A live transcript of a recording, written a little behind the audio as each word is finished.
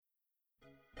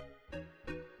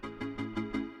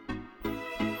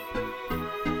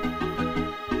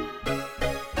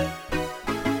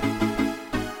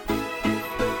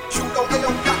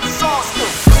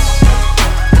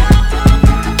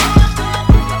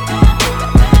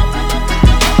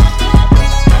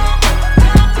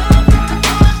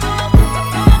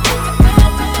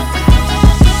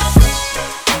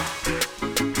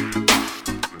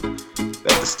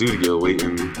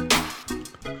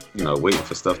waiting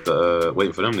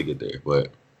for them to get there.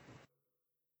 But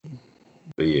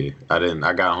yeah,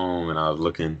 I got home and I was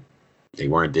looking. They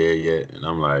weren't there yet, and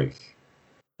I'm like,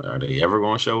 are they ever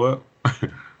going to show up?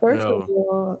 First of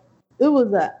all, it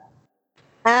was an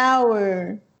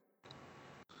hour.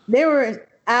 They were an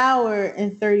hour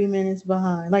and 30 minutes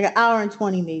behind, like an hour and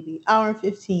 20 maybe, hour and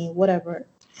 15, whatever.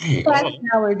 An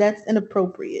hour, that's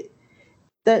inappropriate.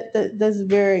 That's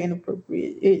very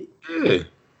inappropriate.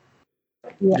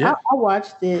 I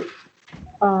watched it.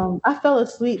 I fell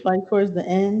asleep like towards the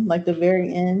end, like the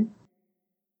very end.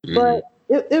 But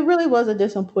it really was a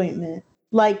disappointment.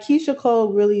 Like Keisha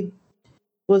Cole really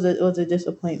was a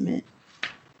disappointment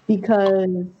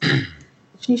because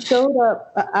she showed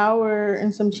up an hour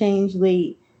and some change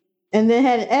late and then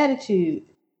had an attitude.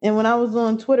 And when I was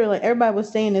on Twitter, like everybody was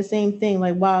saying the same thing,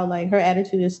 like, wow, like her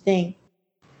attitude is stink.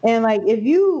 And like if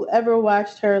you ever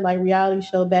watched her like reality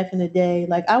show back in the day,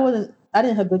 like I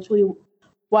didn't habitually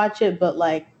watch it, but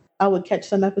like I would catch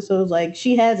some episodes. Like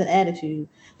she has an attitude.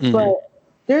 But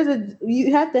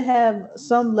you have to have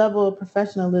some level of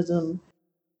professionalism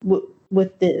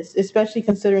with this, especially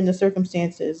considering the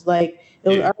circumstances. Like it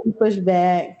was already pushed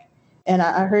back, and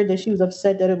I heard that she was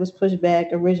upset that it was pushed back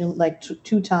originally, like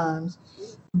two times.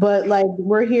 But like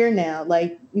we're here now.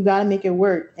 Like you got to make it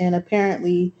work, and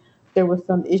apparently there was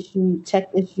some tech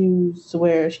issues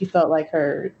where she felt like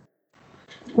her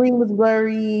screen was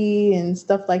blurry and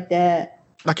stuff like that.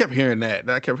 I kept hearing that.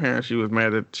 I kept hearing she was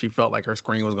mad that she felt like her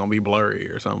screen was going to be blurry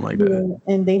or something like that.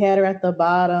 And they had her at the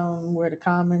bottom where the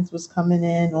comments was coming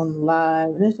in on the live.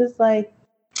 And it's just like,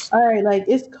 all right, like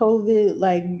it's COVID.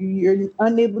 Like you're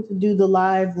unable to do the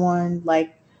live one,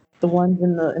 like the ones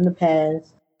in the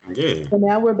past. Yeah. So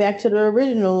now we're back to the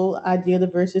original idea of the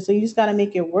verses. So you just got to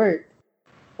make it work.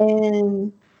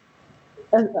 And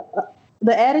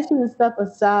the attitude and stuff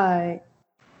aside,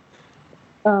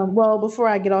 well, before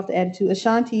I get off the attitude,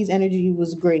 Ashanti's energy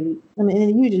was great. I mean, and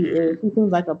it usually is. She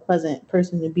seems like a pleasant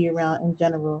person to be around in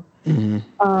general.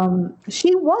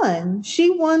 She won. She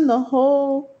won the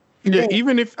whole thing.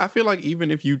 Even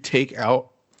if you take out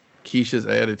Keisha's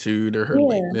attitude or her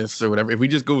lateness or whatever, if we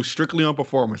just go strictly on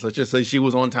performance, let's just say she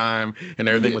was on time and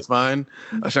everything was fine,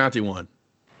 Ashanti won.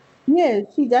 Yeah,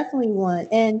 she definitely won.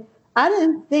 And I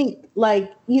didn't think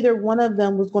like either one of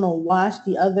them was going to wash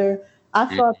the other. I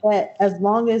thought that as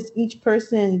long as each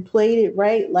person played it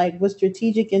right, like was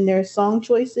strategic in their song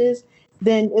choices,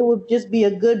 then it would just be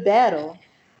a good battle.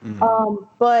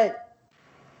 But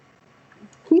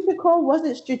Keisha Cole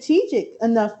wasn't strategic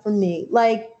enough for me.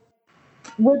 Like,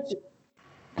 which,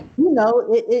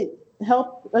 it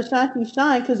helped Ashanti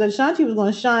shine because Ashanti was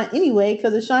going to shine anyway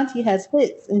because Ashanti has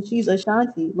hits and she's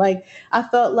Ashanti. Like, I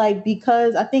felt like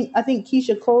because I think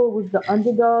Keisha Cole was the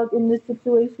underdog in this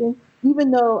situation.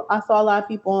 Even though I saw a lot of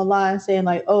people online saying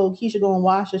like, "Oh, Keisha go and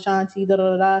wash Ashanti," da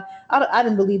da da. I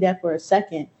didn't believe that for a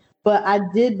second, but I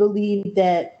did believe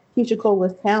that Keisha Cole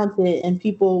was talented, and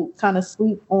people kind of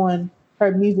sleep on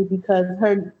her music because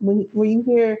when you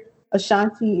hear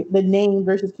Ashanti the name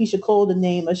versus Keisha Cole the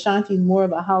name, Ashanti is more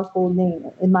of a household name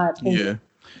in my opinion. Yeah,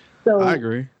 so I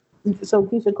agree. So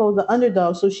Keisha Cole's the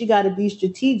underdog, so she got to be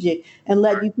strategic and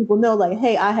let these people know like,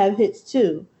 "Hey, I have hits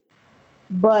too."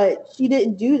 But she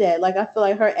didn't do that. Like, I feel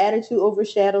like her attitude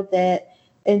overshadowed that.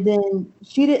 And then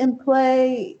she didn't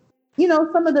play,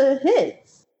 some of the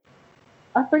hits.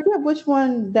 I forget which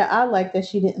one that I like that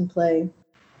she didn't play.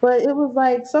 But it was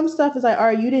like, some stuff is like, all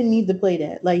right, you didn't need to play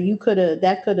that. Like,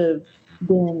 that could have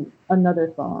been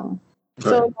another song.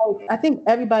 Right. So, like, I think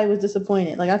everybody was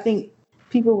disappointed. Like, I think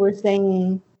people were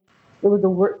saying it was the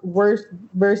worst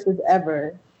verses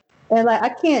ever. And, like, I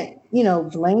can't,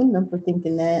 blame them for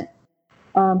thinking that.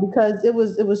 Because it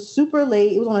was super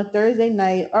late. It was on a Thursday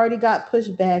night. Already got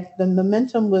pushed back. The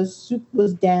momentum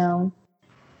was down.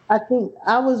 I think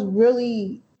I was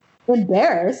really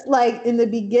embarrassed. Like in the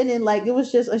beginning, like it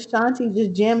was just Ashanti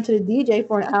just jammed to the DJ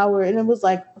for an hour, and it was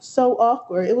like so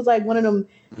awkward. It was like one of them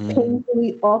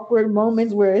painfully awkward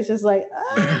moments where it's just like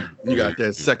you got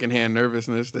that secondhand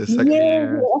nervousness. I felt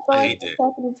like it's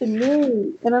happening to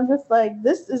me, and I'm just like,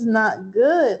 this is not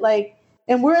good. Like.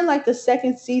 And we're in like the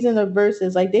second season of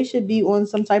Versus. Like they should be on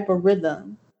some type of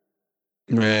rhythm.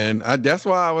 Man, that's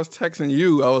why I was texting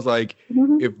you. I was like,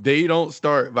 if they don't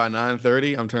start by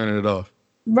 9:30, I'm turning it off.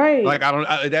 Right. Like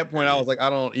at that point I was like,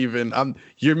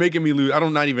 you're making me lose.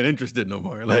 I'm not even interested no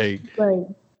more. Like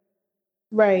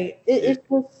Right. It's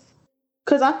just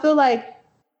because I feel like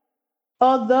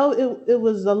although it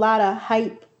was a lot of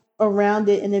hype around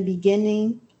it in the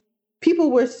beginning,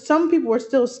 some people were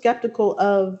still skeptical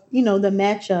of, the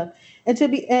matchup.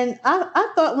 And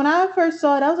I thought when I first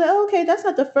saw it, I was like, oh, okay, that's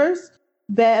not the first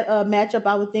bad matchup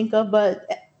I would think of, but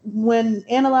when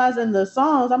analyzing the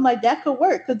songs, I'm like that could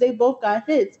work because they both got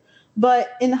hits.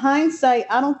 But in hindsight,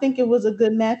 I don't think it was a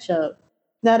good matchup.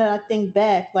 Now that I think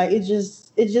back, like it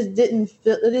just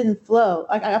didn't flow.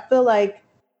 Like I feel like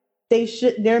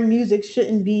their music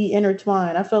shouldn't be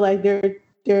intertwined. I feel like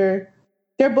they're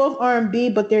both R&B,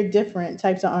 but they're different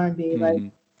types of R&B. Like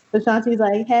Ashanti's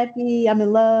like happy, I'm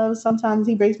in love. Sometimes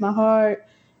he breaks my heart,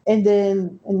 and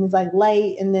it's like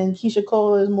light. And then Keisha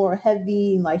Cole is more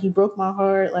heavy, like he broke my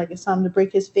heart. Like it's time to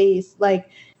break his face. Like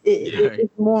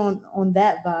it's more on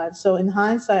that vibe. So in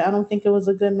hindsight, I don't think it was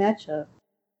a good matchup.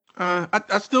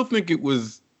 I still think it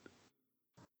was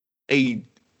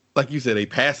like you said, a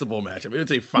passable matchup.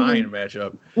 It's a fine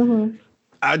matchup. Mm-hmm.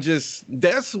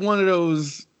 That's one of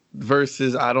those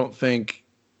verses I don't think.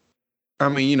 I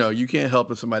mean, you can't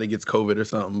help if somebody gets COVID or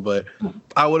something, but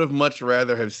I would have much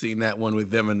rather have seen that one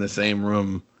with them in the same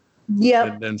room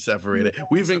than separated. Yep.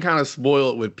 We've been kind of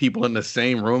spoiled with people in the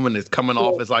same room, and it's coming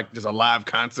off as like just a live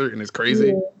concert, and it's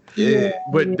crazy. Yeah.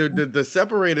 But the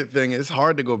separated thing is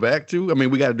hard to go back to. I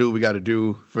mean, we got to do what we got to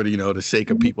do for the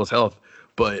sake of people's health,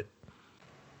 but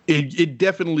it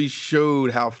definitely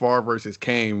showed how far versus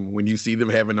came when you see them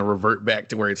having to revert back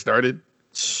to where it started.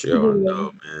 Sure,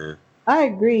 no, man. I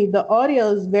agree. The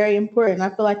audio is very important. I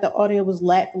feel like the audio was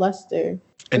lackluster.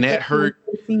 And that hurt.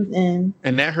 And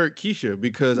that hurt Keisha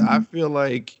because I feel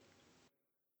like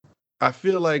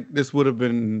this would have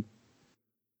been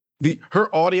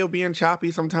her audio being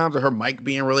choppy sometimes, or her mic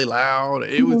being really loud.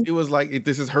 It was like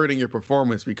this is hurting your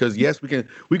performance because yes, we can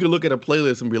look at a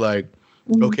playlist and be like,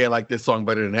 okay, I like this song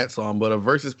better than that song, but a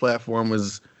versus platform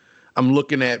I'm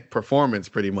looking at performance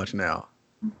pretty much now.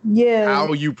 Yeah.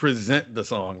 How you present the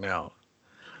song now.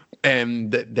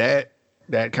 And that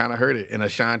kind of hurt it. And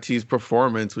Ashanti's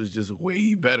performance was just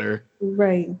way better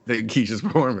than Keisha's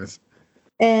performance.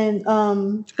 And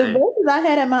the verses I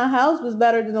had at my house was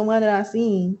better than the one that I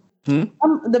seen.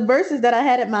 The verses that I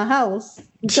had at my house,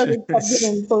 because it kept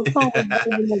getting postponed,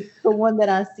 the one that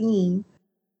I seen.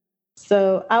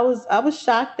 So I was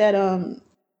shocked that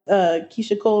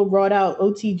Keisha Cole brought out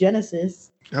OT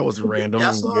Genesis. That was random. Yeah,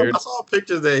 I saw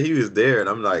pictures that he was there, and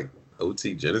I'm like,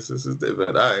 OT Genesis is there, but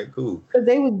all right, cool. Because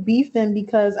they was beefing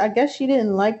because I guess she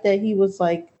didn't like that he was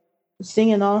like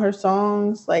singing all her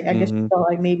songs. Like I guess she felt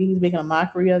like maybe he's making a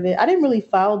mockery of it. I didn't really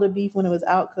follow the beef when it was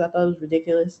out because I thought it was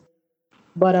ridiculous.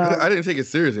 But I didn't take it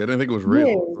seriously. I didn't think it was real.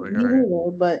 Yeah, like,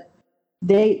 all right.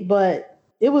 But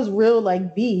it was real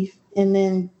like beef. And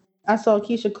then I saw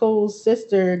Keisha Cole's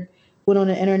sister went on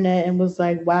the internet and was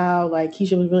like, wow, like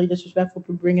Keisha was really disrespectful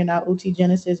for bringing out OT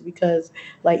Genesis because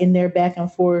like in their back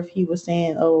and forth, he was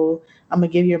saying, oh, I'm going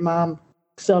to give your mom,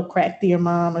 sell crack to your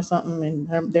mom or something.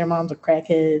 And their mom's a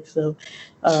crackhead. So,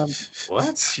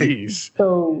 what? Jeez.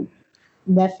 So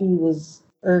Neffy was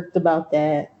irked about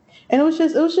that. And it was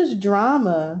just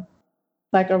drama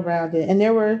like around it. And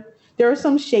there were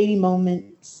some shady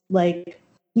moments. Like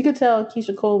you could tell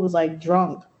Keisha Cole was like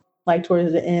drunk like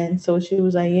towards the end. So she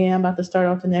was like, yeah, I'm about to start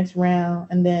off the next round.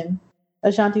 And then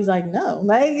Ashanti's like, no,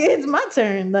 like it's my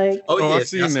turn. Like, I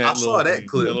saw that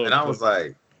clip and I was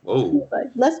like, whoa. Like,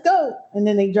 let's go. And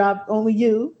then they dropped Only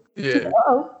You. Yeah.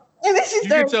 Oh. And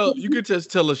then you could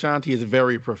just tell Ashanti is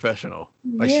very professional.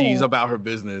 Like she's about her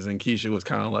business, and Keisha was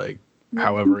kind of like,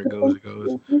 however it goes, it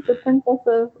goes. She's the princess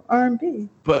of R&B.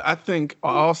 But Keisha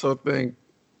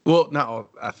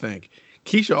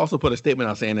also put a statement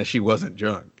out saying that she wasn't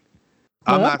drunk.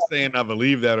 I'm not saying I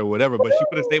believe that or whatever, but she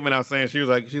put a statement out saying she's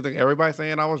like everybody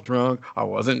saying I was drunk. I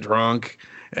wasn't drunk.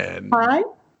 And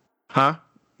huh?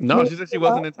 No, she said she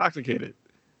wasn't intoxicated.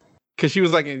 Cause she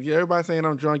was like, everybody saying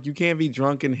I'm drunk. You can't be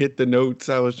drunk and hit the notes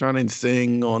I was trying to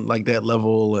sing on like that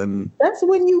level. And that's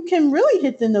when you can really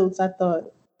hit the notes, I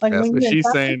thought. Like that's what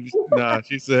she's saying. Nah,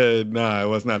 she said, nah, it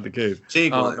was not the case. She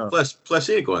ain't going. Plus,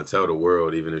 she ain't going to tell the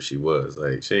world, even if she was.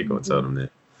 Like, she ain't going to tell them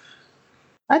that.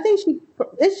 I think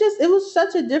it was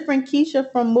such a different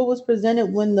Keisha from what was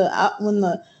presented when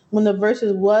the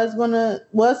verses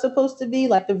was supposed to be,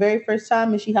 like the very first time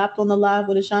when she hopped on the live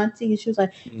with Ashanti and she was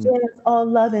like, yeah, it's all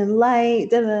love and light,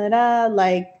 da da da.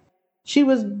 Like she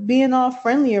was being all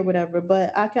friendly or whatever.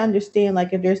 But I can understand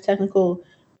like if there's technical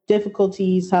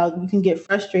difficulties, how you can get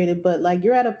frustrated. But like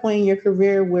you're at a point in your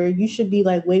career where you should be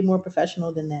like way more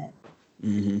professional than that.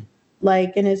 Mm-hmm.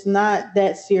 Like, and it's not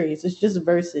that serious. It's just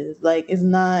verses. Like, it's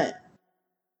not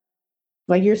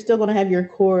like you're still gonna have your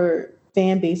core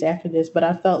fan base after this. But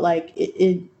I felt like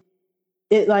it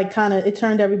like kind of it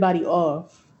turned everybody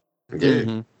off. Yeah.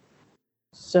 Mm-hmm.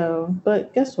 So,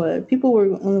 but guess what? People were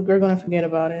gonna forget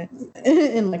about it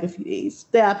in like a few days.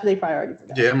 They probably already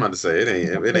forgot. Yeah, I'm about to say it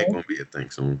ain't gonna be a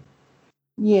thing soon.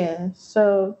 Yeah.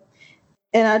 So,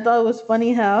 and I thought it was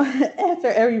funny how after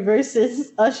every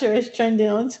versus, Usher is trending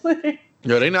on Twitter.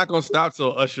 Yo, they not gonna stop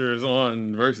till Usher is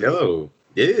on versus. Yo,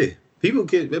 yeah. People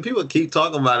keep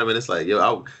talking about him, and it's like,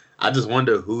 yo, I just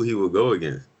wonder who he will go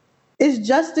against. It's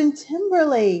Justin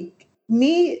Timberlake.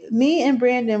 Me and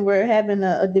Brandon were having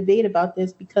a debate about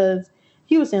this because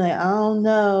he was saying like, I don't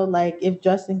know, like if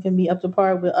Justin can be up to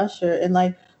par with Usher, and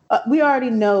like we already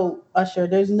know Usher.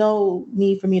 There's no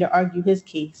need for me to argue his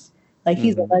case. Like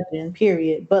he's a legend,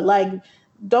 period. But like,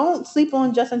 don't sleep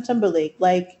on Justin Timberlake.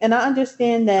 Like, and I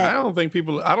understand that.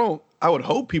 I would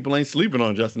hope people ain't sleeping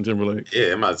on Justin Timberlake.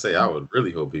 Yeah, I'm about to say I would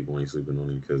really hope people ain't sleeping on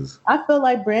him because I feel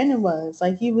like Brandon was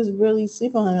like he was really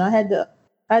sleeping on him. I had to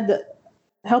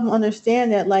help him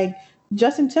understand that like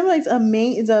Justin Timberlake's a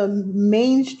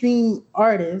mainstream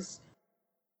artist,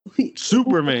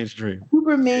 super mainstream,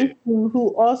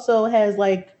 who also has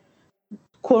like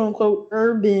quote unquote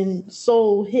urban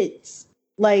soul hits.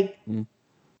 Like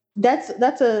that's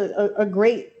a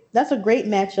great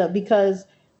matchup because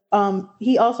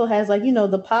he also has like, you know,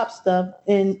 the pop stuff,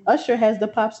 and Usher has the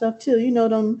pop stuff too. You know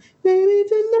them, baby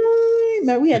tonight.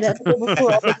 Remember we had that before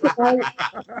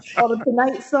all the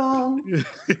Tonight song.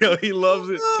 Yo, he loves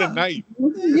it tonight.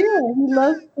 Yeah, he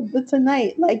loves the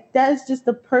Tonight. Like that's just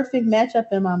the perfect matchup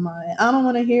in my mind. I don't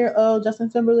want to hear Justin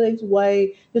Timberlake's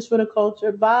white just for the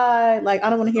culture. Bye. Like I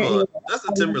don't want to hear any of that.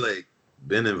 Justin Timberlake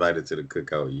been invited to the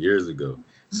cookout years ago,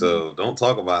 so don't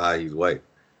talk about how he's white.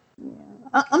 Yeah.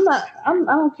 I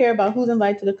don't care about who's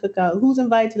invited to the cookout, who's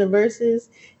invited to the verses,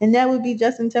 and that would be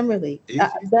Justin Timberlake.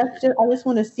 I just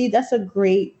want to see. That's a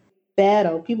great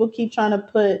battle. People keep trying to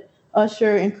put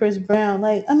Usher and Chris Brown.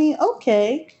 Like, I mean,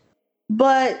 okay,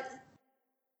 but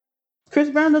Chris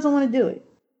Brown doesn't want to do it.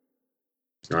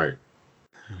 All right.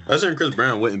 Usher and Chris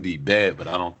Brown wouldn't be bad, but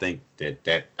I don't think that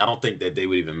they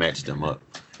would even match them up.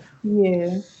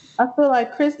 Yeah. I feel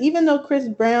like even though Chris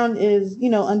Brown is, you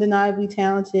know, undeniably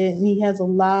talented and he has a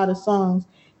lot of songs,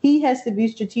 he has to be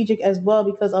strategic as well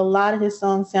because a lot of his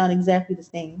songs sound exactly the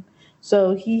same.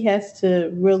 So he has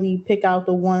to really pick out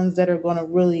the ones that are going to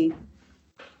really,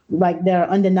 like, that are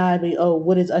undeniably,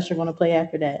 what is Usher going to play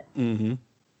after that?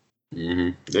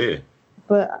 Yeah.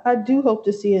 But I do hope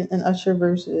to see an Usher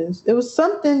versus. It was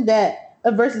something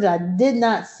a versus that I did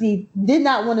not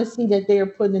want to see that they are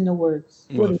putting in the works.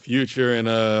 Future and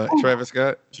Travis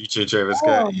Scott. Future Travis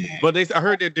Scott. Yeah. But I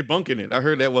heard they're debunking it. I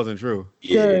heard that wasn't true.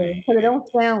 Yeah, because it don't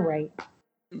sound right.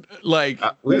 Like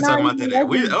we were talking about that. I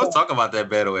was talking about that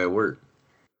battle at work.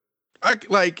 All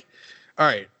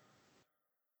right.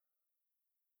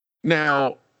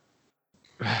 Now,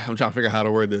 I'm trying to figure out how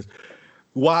to word this.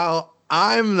 While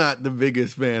I'm not the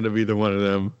biggest fan of either one of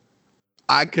them,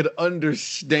 I could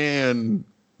understand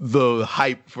the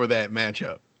hype for that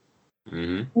matchup.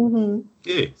 Yeah.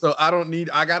 So I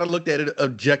gotta look at it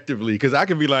objectively because I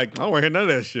can be like, I don't want to hear none of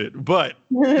that shit. But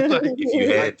like, if you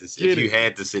had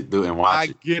to sit through and watch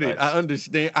it. I get it. I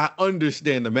understand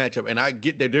the matchup, and I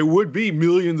get that there would be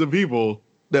millions of people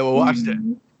that will watch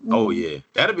that. Oh yeah.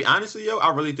 That'd be honestly, yo,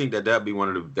 I really think that'd be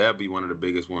one of the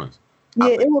biggest ones. Yeah,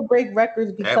 it would break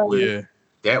records because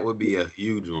that would be a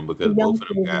huge one because both of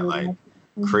them got like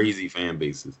crazy fan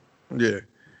bases. Yeah.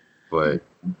 But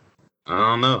I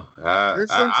don't know. There's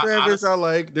some Travis I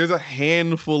like. There's a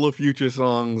handful of Future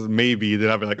songs maybe that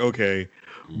I'll be like, okay.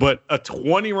 But a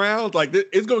 20 rounds, like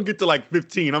it's gonna get to like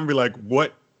 15. I'm gonna be like,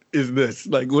 what is this?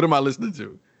 Like, what am I listening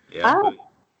to? Yeah.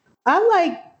 I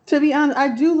like, to be honest,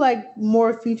 I do like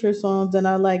more Future songs than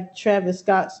I like Travis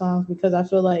Scott songs because I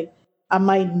feel like I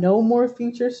might know more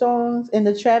Future songs. And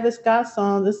the Travis Scott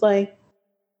songs, it's like,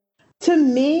 to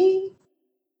me,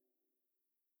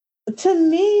 I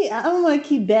don't want to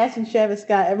keep bashing Travis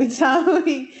Scott every time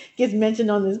he gets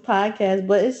mentioned on this podcast,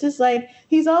 but it's just like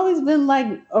he's always been like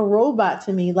a robot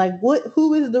to me. Like,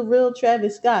 who is the real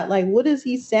Travis Scott? Like, what does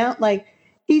he sound like?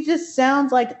 He just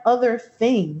sounds like other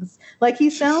things. Like he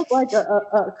sounds like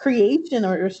a creation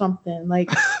or something. Like,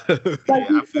 I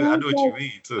know what you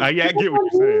mean too. I get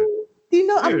what you're saying. You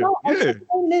know, I'm not saying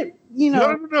it, you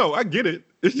know. No, I get it.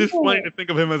 It's just funny to think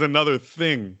of him as another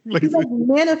thing. Like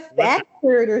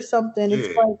manufactured or something.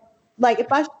 It's like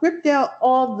if I strip down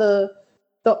all the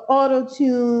auto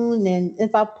tune and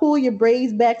if I pull your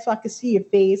braids back so I can see your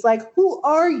face, like who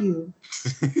are you?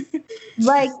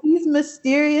 Like he's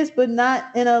mysterious, but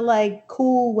not in a like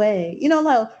cool way. You know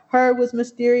how Herb was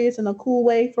mysterious in a cool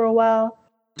way for a while?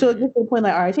 To a different point,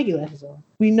 like, all right, take your glasses off.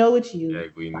 We know it's you.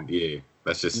 Yeah,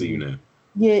 let's just see you now.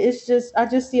 Yeah, it's just I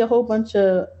just hear a whole bunch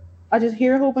of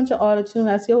auto-tune.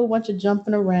 I see a whole bunch of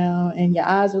jumping around and your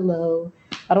eyes are low.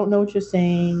 I don't know what you're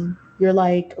saying. You're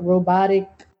like a robotic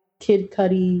Kid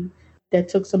Cudi that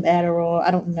took some Adderall.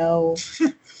 I don't know.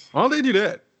 Why don't they do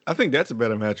that? I think that's a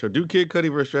better matchup. Do Kid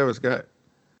Cudi versus Travis Scott.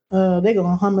 They're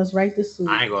gonna hum us right to sleep.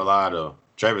 I ain't gonna lie though.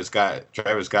 Travis Scott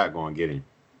gonna get him.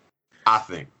 I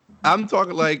think. I'm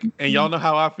talking like, and y'all know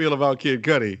how I feel about Kid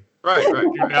Cudi. Right.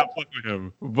 Do not fuck with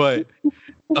him. But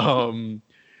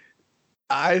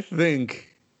I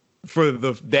think for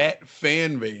that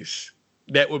fan base,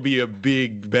 that would be a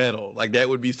big battle. Like that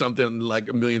would be something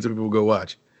like millions of people go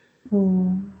watch.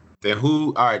 Mm. Then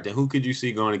who could you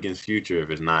see going against Future if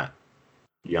it's not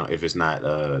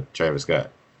Travis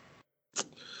Scott?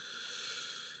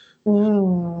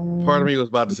 Part of me was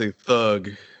about to say Thug.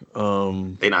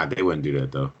 They wouldn't do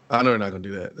that though. I know they're not gonna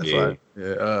do that. That's fine.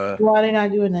 Yeah. Why are they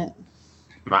not doing that?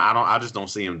 I just don't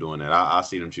see him doing that. I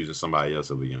see them choosing somebody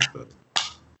else over Young Thug.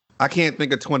 I can't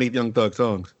think of 20 Young Thug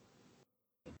songs.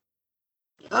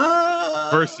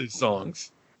 Versus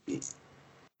songs.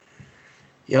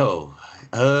 Yo,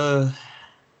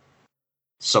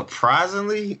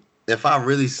 surprisingly, if I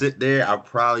really sit there, I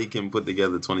probably can put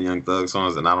together 20 Young Thug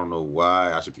songs, and I don't know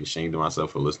why I should be ashamed of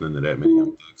myself for listening to that many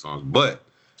Young Thug songs. But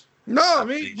no, I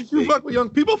mean, if you fuck with Young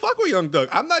people, fuck with Young Thug.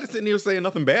 I'm not sitting here saying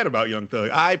nothing bad about Young Thug.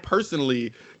 I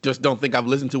personally just don't think I've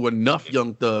listened to enough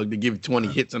Young Thug to give 20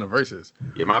 hits in a verses.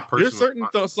 Yeah, there's certain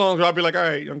songs where I'll be like, all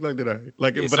right, Young Thug did I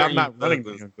like it, but I'm not running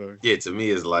to Young Thug. Yeah, to me,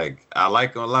 it's like I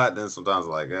like him a lot. Then sometimes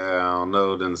like I don't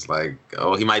know. Then it's like,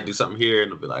 oh, he might do something here,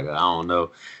 and it'll be like, I don't know.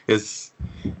 It's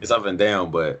up and down,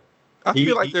 but I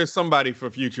feel like there's somebody for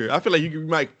Future. I feel like you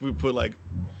might put like.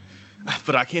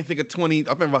 But I can't think of 20.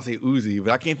 I'm about to say Uzi,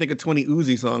 but I can't think of 20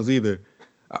 Uzi songs either.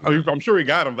 I'm sure he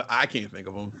got them, but I can't think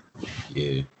of them.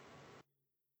 Yeah,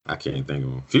 I can't think of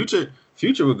them.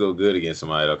 Future would go good against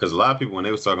somebody though, because a lot of people when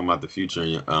they was talking about the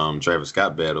Future and Travis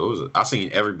Scott battle, I seen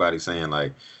everybody saying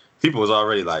like people was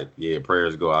already like, yeah,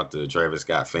 prayers go out to Travis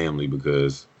Scott family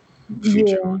because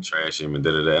Future will trash him and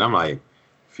da da da. And I'm like,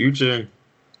 Future.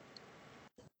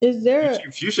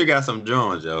 Future got some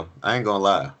Jones, yo. I ain't gonna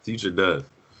lie, Future does.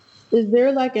 Is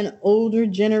there like an older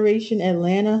generation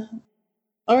Atlanta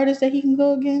artist that he can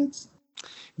go against?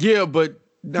 Yeah, but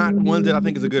not one that I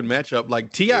think is a good matchup.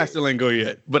 Like T.I. still ain't go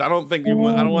yet, but I don't think I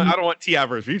don't want T.I.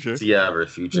 versus Future. T.I.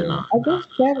 versus Future, no. I guess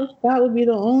Travis Scott would be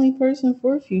the only person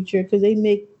for Future because they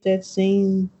make that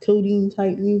same codeine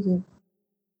type music.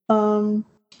 You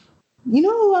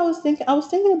know who I was thinking? I was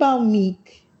thinking about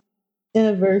Meek in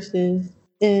a versus,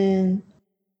 and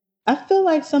I feel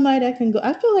like somebody that can go.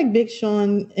 I feel like Big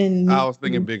Sean and Meek. I was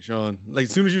thinking Big Sean. Like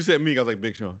as soon as you said Meek, I was like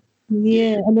Big Sean.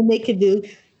 Yeah, and then they could do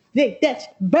that's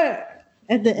bird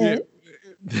at the end.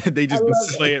 They just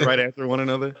slay it right after one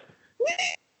another.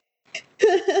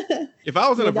 If I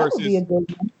was in a versus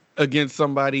against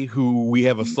somebody who we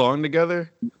have a song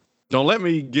together, don't let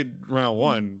me get round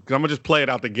one because I'm gonna just play it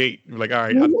out the gate. Like, all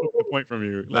right, I took the point from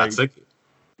you. Like,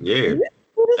 yeah.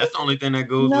 That's the only thing that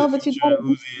goes with Future,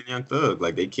 Uzi, and Young Thug.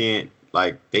 Like, they can't,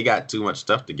 like, they got too much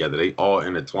stuff together. They all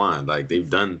intertwined. Like, they've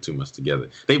done too much together.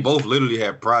 They both literally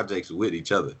have projects with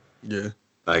each other. Yeah.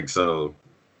 Like, so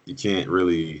you couldn't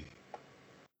really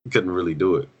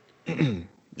do it.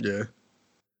 Yeah.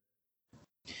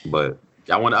 But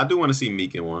I do want to see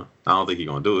Meek in one. I don't think he's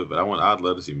gonna do it, but I'd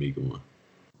love to see Meek in one.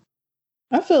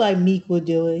 I feel like Meek would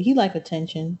do it. He like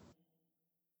attention.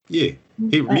 Yeah.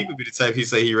 Meek would be the type he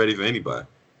say he ready for anybody.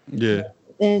 Yeah.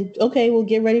 And okay, we'll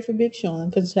get ready for Big Sean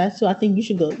because that's who I think you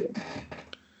should go with.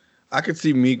 I could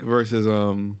see Meek versus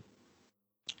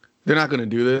they're not gonna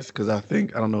do this because I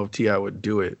don't know if T.I. would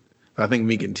do it. But I think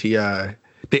Meek and T.I.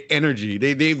 the energy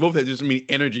they both have just many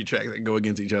energy tracks that go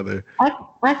against each other. I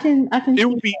can. It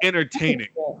would be entertaining,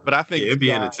 but I think it'd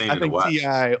be entertaining. I think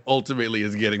T.I. ultimately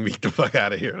is getting Meek the fuck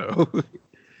out of here though.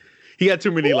 He got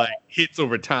too many like hits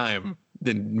over time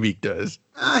than Meek does.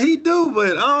 He do,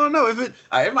 but I don't know if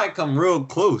it might come real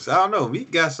close. I don't know.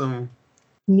 Meek got some.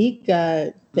 Meek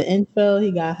got the intro.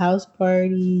 He got House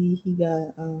Party. He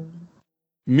got.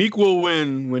 Meek will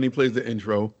win when he plays the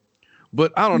intro,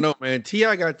 but I don't know, man.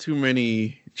 T.I. got too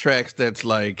many tracks that's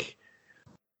like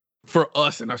for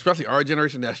us and especially our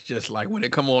generation. That's just like when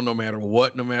it come on, no matter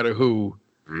what, no matter who,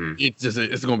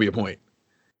 it's gonna be a point.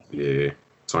 Yeah.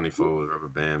 24, Rubber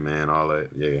Band Man, all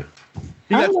that. Yeah.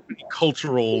 He got so many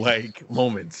cultural like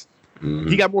moments. Mm-hmm.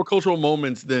 He got more cultural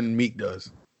moments than Meek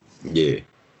does. Yeah.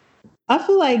 I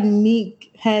feel like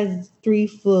Meek has 3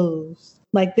 flows.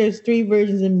 Like there's 3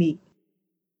 versions of Meek.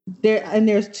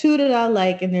 There's 2 that I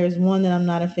like, and there's 1 that I'm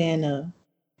not a fan of.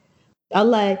 I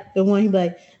like the one he be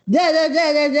like da da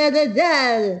da da da da da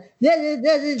da da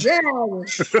da.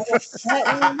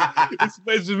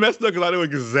 It's just messed up because I know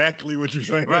exactly what you're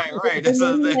saying. Right. That's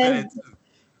what I'm saying.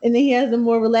 And then he has the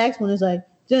more relaxed one. It's like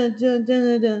dun dun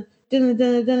dun dun dun dun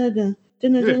dun dun dun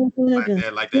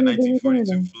Like that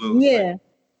 1942 flow. Yeah.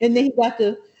 And then he got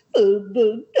the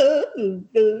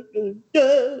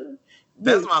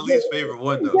that's my least favorite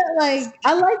one though. Yeah, like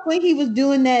I like when he was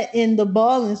doing that in the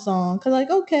balling song, cause like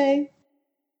okay,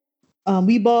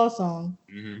 we ball song.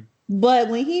 Mm-hmm. But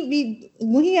when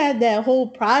he had that whole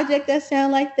project that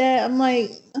sound like that, I'm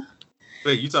like,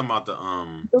 wait, you talking about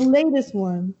the latest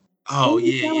one? Oh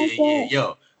yeah.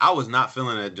 Yo, I was not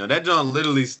feeling that joint. That joint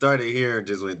literally started here and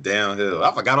just went downhill.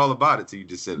 I forgot all about it till you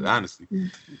just said it. Honestly,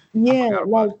 yeah,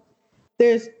 like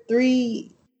there's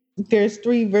three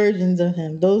versions of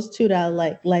him. Those two that I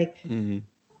like. Mm-hmm.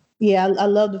 Yeah, I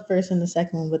love the first and the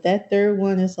second one, but that third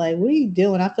one is like, what are you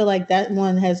doing? I feel like that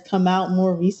one has come out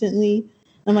more recently.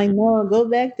 I'm like, no, go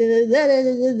back to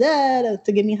the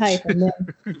to get me hype, and then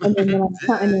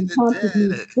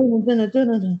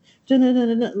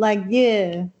like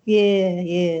yeah,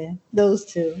 those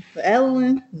two. The other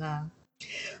one, nah.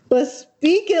 But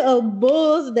speaking of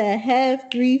bulls that have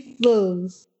three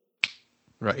flows,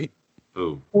 right?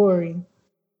 Who? Tory.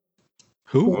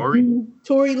 Who?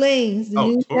 Tory Lanez, the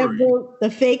news Tory. that broke,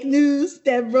 the fake news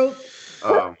that broke.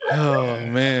 Oh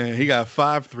man, he got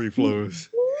 5'3" flows.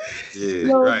 Yeah,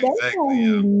 No, right,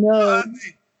 exactly. No,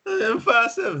 I'm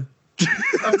 5'7".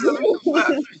 I'm telling you,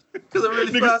 because I'm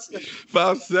really 5'7".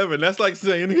 5'7". That's like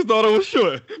saying niggas thought I was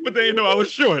short, but they didn't know I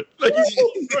was short. Like,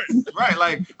 right.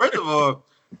 Like, first of all,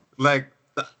 like,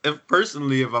 if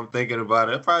I'm thinking about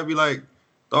it, I'd probably be like,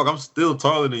 dog, I'm still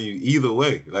taller than you either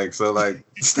way. Like, so, like,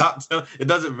 stop. It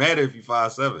doesn't matter if you're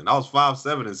 5'7". I was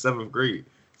 5'7" in 7th grade.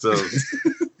 So,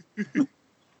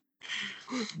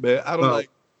 man, I don't like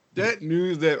that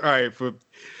news. That all right?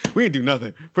 We didn't do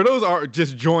nothing. For those who are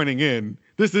just joining in,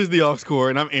 this is the Aux-Core,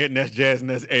 and I'm Ant, and that's Jazz, and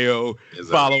that's AO.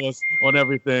 Exactly. Follow us on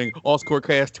everything.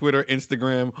 Aux-Corecast, Twitter,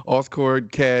 Instagram,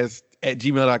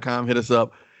 AusCorecast@gmail.com. Hit us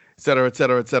up, et cetera, et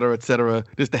cetera, et cetera, et cetera.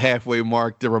 This is the halfway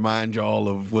mark to remind y'all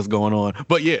of what's going on.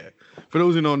 But yeah, for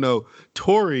those who don't know,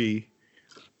 Tory,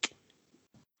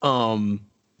 there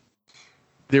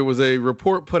was a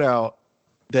report put out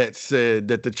that said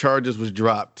that the charges was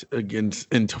dropped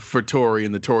for Tory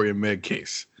in the Tory and Meg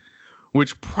case,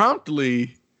 which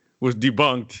promptly was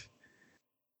debunked.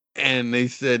 And they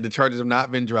said the charges have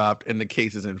not been dropped and the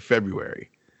case is in February.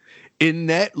 In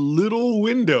that little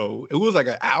window, it was like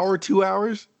an hour, 2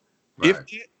 hours, right,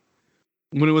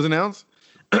 when it was announced.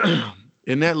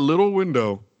 In that little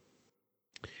window,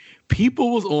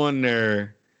 people was on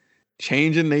there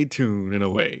changing their tune in a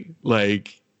way.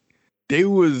 Like, it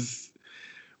was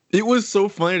so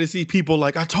funny to see people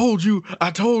like, I told you,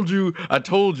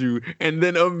 and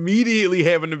then immediately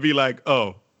having to be like,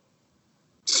 oh,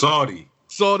 Saudi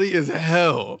is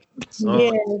hell.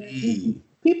 Yeah.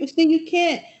 People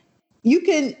see you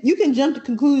can jump to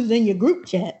conclusions in your group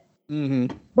chat. Mm-hmm.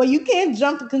 But you can't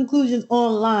jump to conclusions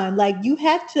online. Like, you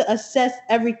have to assess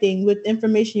everything with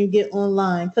information you get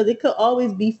online, because it could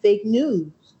always be fake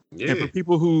news. Yeah. And for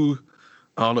people who,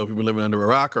 I don't know if you've been living under a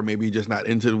rock or maybe just not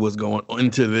into what's going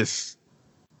into this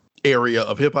area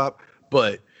of hip hop,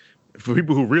 but for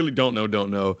people who really don't know,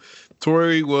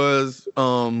 Tory was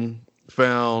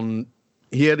found.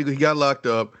 He got locked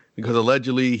up because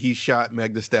allegedly he shot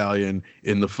Meg Thee Stallion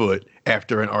in the foot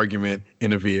after an argument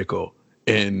in a vehicle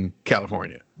in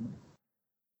California.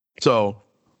 So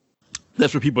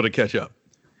that's for people to catch up.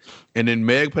 And then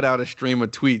Meg put out a stream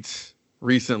of tweets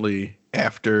recently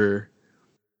after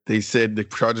they said the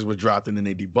charges were dropped, and then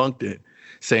they debunked it,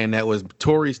 saying that was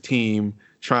Tory's team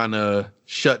trying to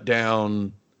shut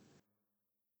down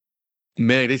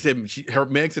Meg. They said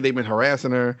Meg said they've been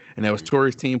harassing her, and that was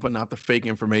Tory's team putting out the fake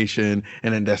information,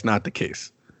 and then that's not the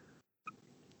case.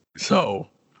 So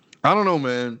I don't know,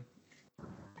 man.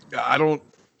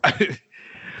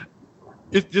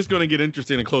 It's just going to get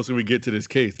interesting the closer we get to this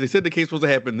case. They said the case was supposed to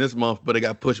happen this month, but it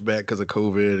got pushed back because of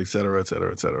COVID, et cetera, et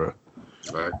cetera, et cetera.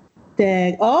 Right.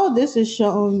 That all this is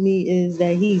showing me is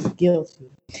that he's guilty.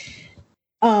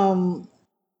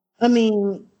 I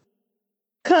mean,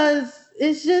 cause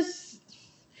it's just,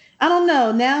 I don't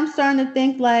know. Now I'm starting to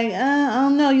think like, I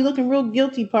don't know. You're looking real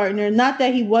guilty, partner. Not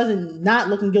that he wasn't not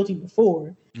looking guilty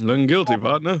before. Looking guilty,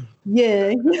 partner.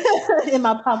 Yeah, in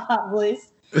my pop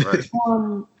voice. Right.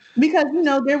 Because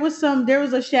there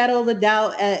was a shadow of a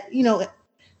doubt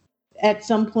at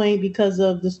some point because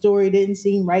of the story didn't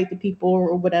seem right to people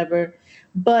or whatever.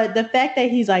 But the fact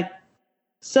that he's like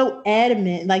so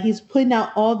adamant, like he's putting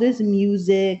out all this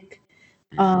music,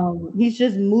 he's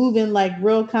just moving like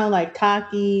real kind of like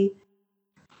cocky.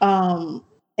 And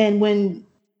when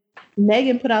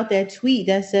Megan put out that tweet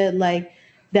that said like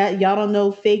that y'all don't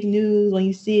know fake news, when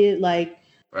you see it, like,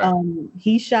 right,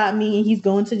 he shot me and he's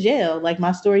going to jail. Like,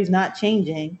 my story's not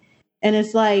changing. And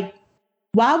it's like,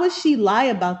 why would she lie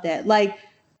about that? Like,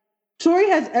 Tory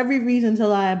has every reason to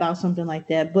lie about something like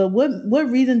that, but what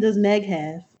reason does Meg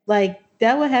have? Like,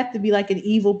 that would have to be like an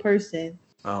evil person.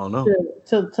 I don't know.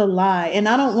 To lie. And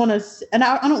I don't want to,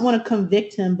 I don't want to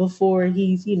convict him before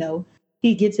he's,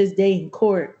 he gets his day in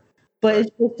court. But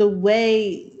It's just the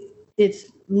way it's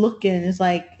looking. It's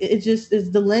like,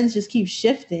 the lens just keeps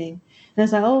shifting. And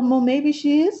it's like, oh, well, maybe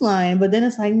she is lying. But then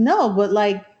it's like, no, but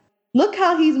like, look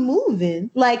how he's moving.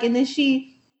 Like, and then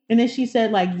she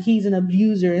said like he's an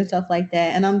abuser and stuff like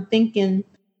that. And I'm thinking,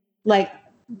 like,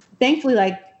 thankfully,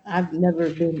 like, I've never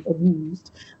been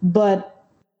abused, but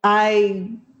I've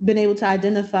been able to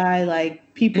identify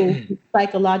like people who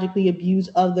psychologically abuse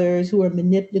others, who are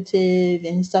manipulative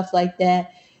and stuff like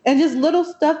that. And just little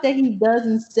stuff that he does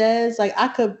and says, like I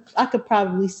could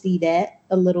probably see that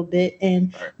a little bit.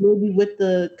 And maybe with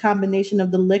the combination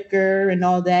of the liquor and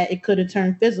all that, it could have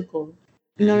turned physical.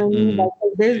 You know what I mean? Like,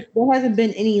 there hasn't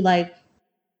been any like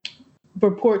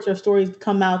reports or stories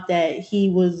come out that he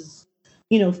was,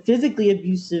 physically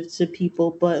abusive to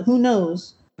people, but who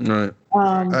knows? Right.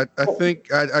 I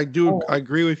think I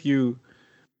agree with you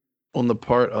on the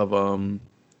part of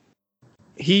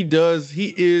he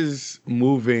is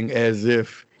moving as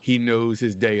if he knows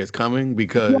his day is coming,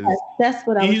 because that's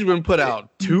what he's been put out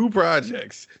 2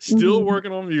 projects, still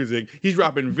working on music. He's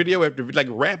dropping video after like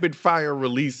rapid fire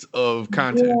release of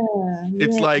content.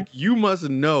 It's like, you must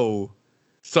know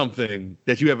something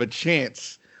that you have a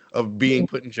chance of being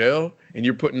put in jail, and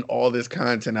you're putting all this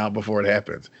content out before it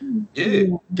happens. Yeah.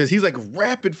 Because he's like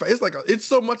rapid fire. It's like, it's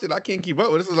so much that I can't keep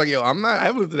up with. This is like, yo, I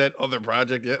haven't listened to that other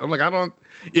project yet. I'm like, I don't,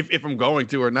 if I'm going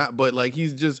to or not, but like,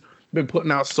 he's just been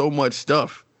putting out so much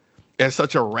stuff at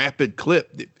such a rapid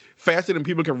clip, faster than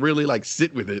people can really like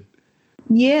sit with it.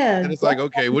 Yeah. And it's like,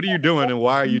 okay, what are you doing and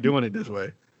why are you doing it this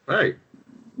way? Right.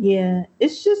 Yeah.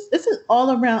 It's an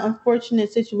all around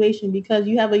unfortunate situation, because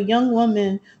you have a young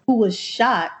woman who was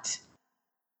shot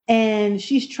and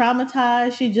she's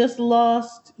traumatized. She just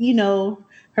lost,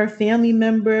 her family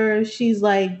member. She's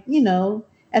like,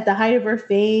 at the height of her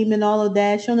fame and all of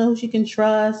that. She don't know who she can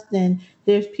trust. And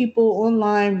there's people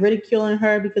online ridiculing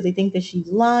her because they think that she's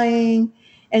lying.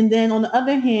 And then on the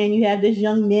other hand, you have this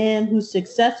young man who's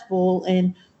successful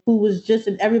and who was just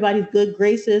in everybody's good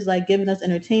graces, like giving us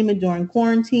entertainment during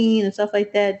quarantine and stuff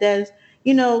like that. That's,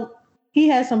 he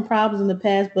had some problems in the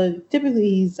past, but typically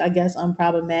he's, I guess,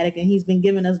 unproblematic, and he's been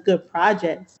giving us good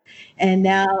projects. And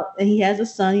now he has a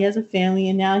son, he has a family,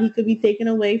 and now he could be taken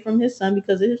away from his son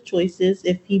because of his choices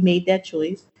if he made that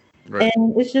choice. Right.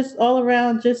 And it's just all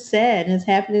around just sad, and it's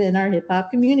happening in our hip hop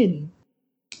community.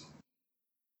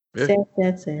 Yeah.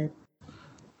 Sad.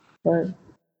 But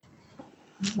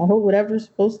I hope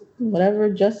whatever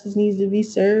justice needs to be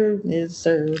served is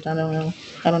served. I don't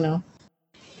know.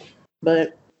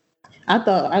 But I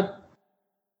thought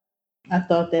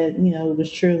that, it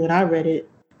was true when I read it.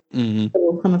 Mm-hmm. It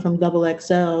was coming from Double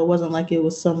XL. It wasn't like it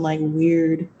was some like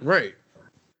weird. Right.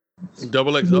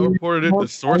 Double XL reported it. The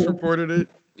source reported it.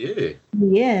 Yeah.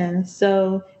 Yeah.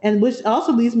 So, and which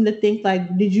also leads me to think,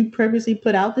 like, did you purposely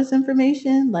put out this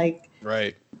information? Like,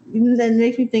 right. That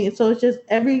makes me think. So it's just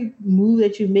every move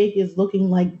that you make is looking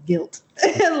like guilt.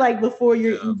 Like before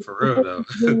you're for real though.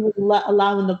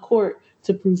 Allowing the court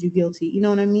to prove you guilty. You know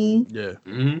what I mean? Yeah.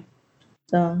 Mm-hmm.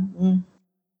 So.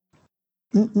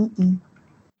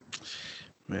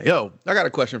 Man, yo, I got a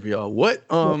question for y'all. What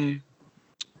how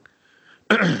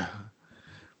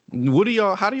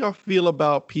do y'all feel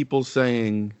about people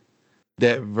saying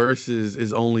that Versus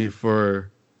is only for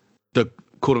the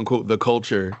quote unquote the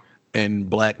culture and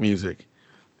black music,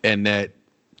 and that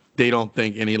they don't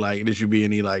think there should be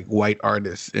any like white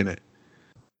artists in it?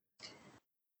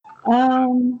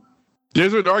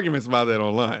 There's arguments about that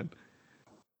online.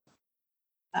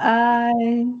 I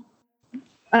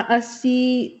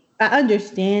see. I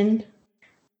understand.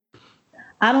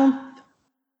 I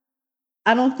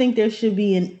don't think there should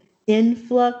be an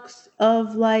influx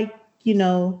of like,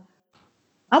 I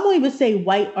won't even say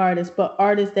white artists, but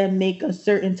artists that make a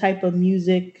certain type of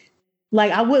music.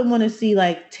 Like, I wouldn't want to see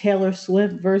like Taylor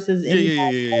Swift versus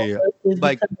yeah.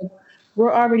 Like,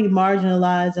 we're already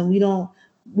marginalized, and we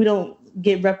don't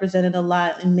get represented a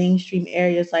lot in mainstream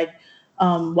areas. Like,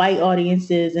 white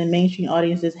audiences and mainstream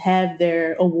audiences have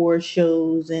their award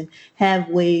shows and have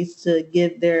ways to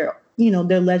give their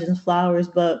legends flowers,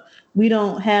 but we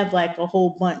don't have like a whole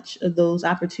bunch of those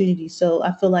opportunities. So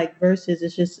I feel like Versus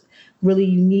is just really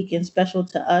unique and special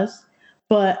to us.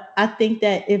 But I think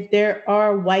that if there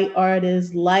are white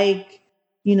artists like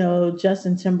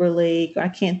Justin Timberlake. I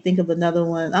can't think of another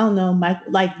one. I don't know,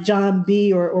 like John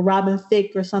B or Robin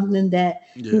Thicke or something that,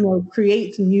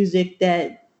 creates music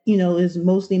that, is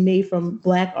mostly made from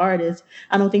Black artists.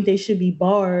 I don't think they should be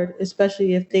barred,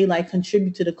 especially if they like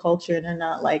contribute to the culture and they're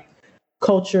not like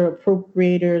culture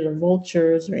appropriators or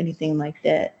vultures or anything like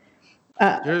that.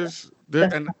 That's how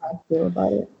I feel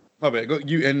about it. My bad. Go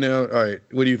you and all right.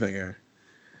 What do you think, Aaron?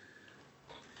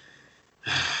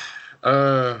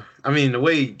 I mean, the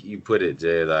way you put it,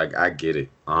 Jed, I get it.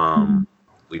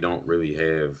 We don't really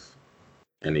have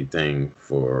anything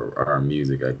for our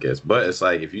music, I guess. But it's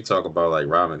like if you talk about like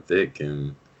Robin Thicke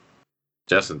and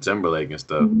Justin Timberlake and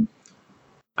stuff,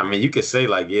 I mean, you could say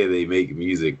like, yeah, they make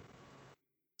music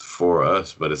for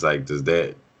us, but it's like, does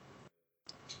that,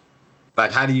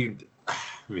 like, how do you,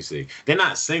 let me see. They're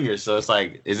not singers, so it's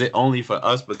like, is it only for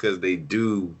us because they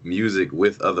do music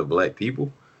with other Black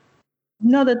people?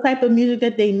 No, the type of music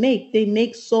that they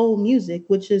make soul music,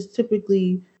 which is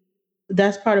typically,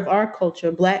 that's part of our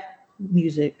culture, Black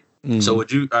music. So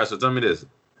would you, all right, so tell me this.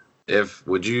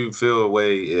 Would you feel a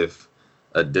way if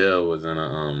Adele was in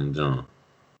a genre?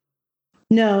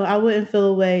 No, I wouldn't feel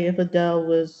a way if Adele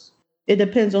was, it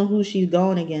depends on who she's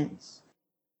going against.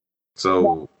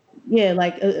 So yeah,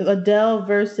 like Adele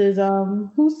versus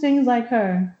who sings like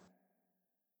her?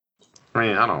 I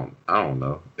mean, I don't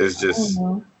know. It's just,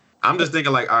 I'm just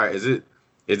thinking like, all right, is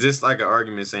this like an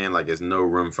argument saying like there's no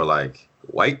room for like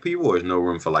white people, or there's no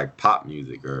room for like pop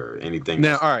music or anything?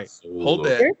 Now, all right, hold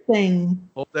that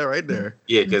right there.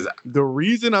 Yeah, because the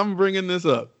reason I'm bringing this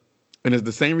up, and it's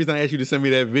the same reason I asked you to send me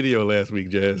that video last week,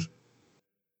 Jazz.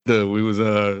 We was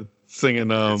singing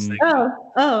NSYNC.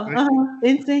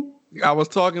 I was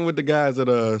talking with the guys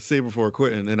at Say Before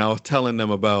Quitting, and I was telling them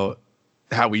about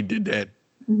how we did that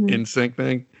NSYNC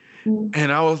thing,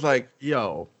 and I was like,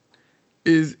 "Yo,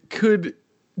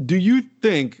 do you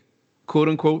think, quote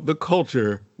unquote, the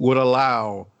culture would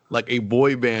allow like a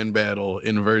boy band battle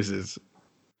in verses?"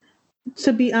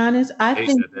 To be honest, I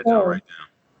think so. Right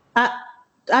now.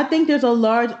 I think there's a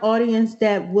large audience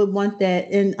that would want that,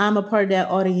 and I'm a part of that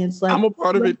audience. Like, I'm a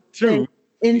part of it too.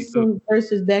 NSYNC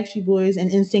versus Backstreet Boys,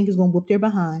 and NSYNC is going to whoop their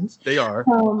behinds. They are.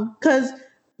 Because,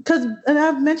 and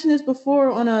I've mentioned this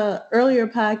before on a earlier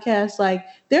podcast. Like,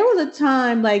 there was a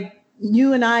time, like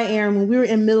you and I, Aaron, when we were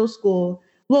in middle school.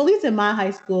 Well, at least in my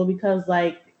high school, because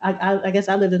like I guess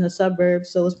I lived in the suburbs,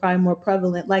 so it's probably more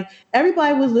prevalent. Like,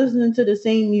 everybody was listening to the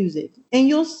same music, and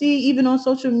you'll see even on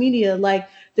social media, like,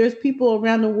 there's people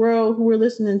around the world who are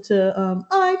listening to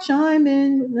I Chime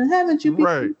In, haven't you?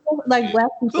 Right. Like Black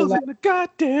people. Closing the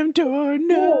goddamn door,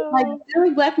 no. Like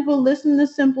really Black people listening to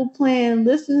Simple Plan,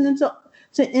 listening to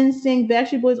NSYNC,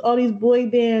 Backstreet Boys, all these boy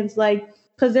bands, like,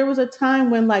 because there was a time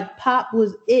when like pop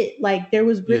was it. Like there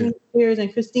was Britney Spears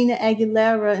and Christina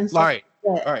Aguilera and stuff like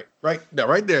that. All right,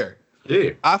 right there.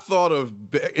 Yeah. I thought of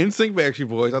NSYNC, Backstreet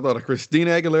Boys. I thought of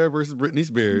Christina Aguilera versus Britney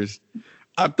Spears.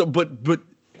 But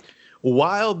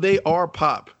while they are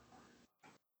pop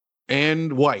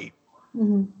and white,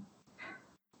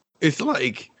 it's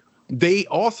like they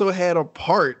also had a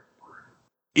part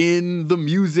in the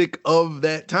music of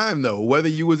that time, though, whether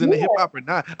you was into hip hop or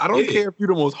not. I don't care if you're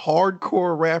the most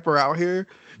hardcore rapper out here,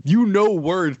 you know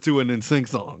words to an NSYNC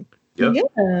song.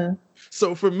 Yeah.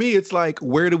 So for me, it's like,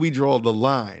 where do we draw the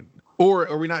line? Or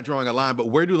are we not drawing a line, but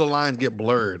where do the lines get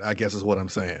blurred, I guess is what I'm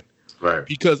saying. Right.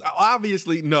 Because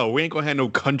obviously, no, we ain't gonna have no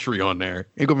country on there.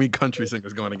 Ain't gonna be country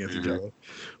singers going against each other.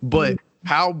 But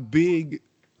how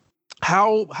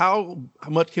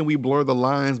much can we blur the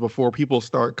lines before people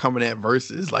start coming at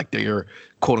verses like they're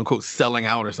quote unquote selling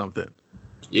out or something?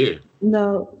 Yeah.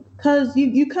 No, because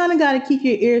you kind of got to keep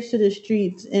your ears to the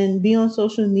streets and be on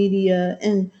social media,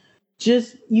 and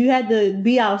just you had to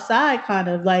be outside, kind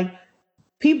of like.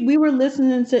 We were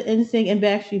listening to NSYNC and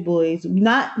Backstreet Boys.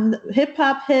 Not hip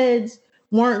hop heads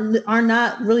are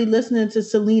not really listening to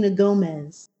Selena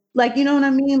Gomez. Like, you know what I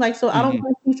mean? Like, so I don't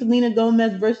want to see Selena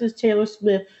Gomez versus Taylor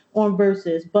Swift on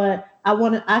verses, but I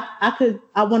want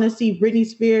to see Britney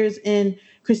Spears and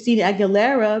Christina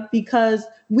Aguilera, because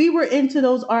we were into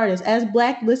those artists as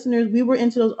Black listeners. We were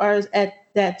into those artists at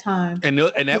that time, and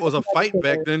that was a fight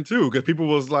back then too, because people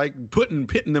was like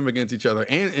pitting them against each other,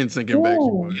 and NSYNC and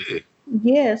Backstreet Boys.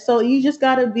 Yeah, so you just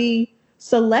got to be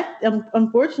selective. Not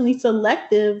unfortunately,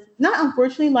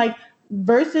 like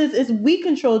versus is we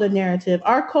control the narrative.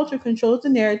 Our culture controls the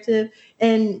narrative,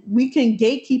 and we can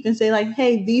gatekeep and say like,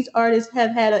 hey, these artists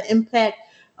have had an impact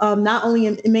not only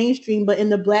in mainstream but in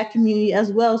the Black community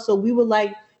as well. So we would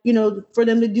like, for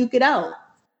them to duke it out.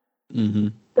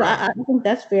 So I think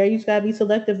that's fair. You just got to be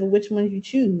selective of which ones you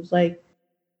choose. Like,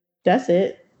 that's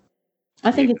it.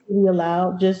 I think it should be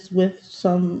allowed, just with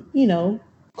some,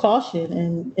 caution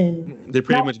and they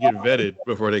pretty much get vetted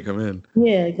before they come in.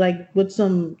 yeah, like with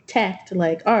some tact.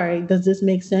 Like, all right, does this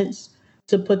make sense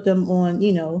to put them on,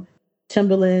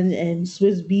 Timbaland and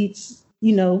Swiss Beats,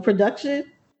 production?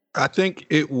 I think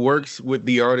it works with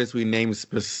the artists we named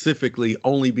specifically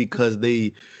only because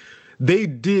they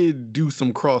did do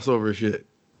some crossover shit.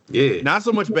 Yeah. Not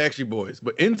so much Backstreet Boys,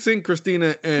 but NSYNC,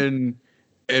 Christina, and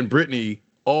Britney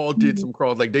all did some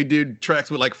cross. Like they did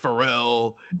tracks with like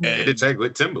Pharrell and they did track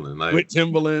with Timbaland.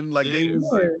 Like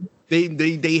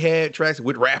they had tracks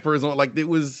with rappers on. Like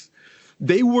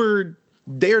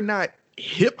they're not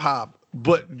hip hop,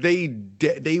 but we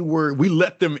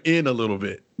let them in a little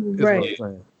bit. Right.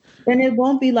 And it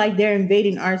won't be like they're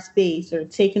invading our space or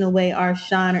taking away our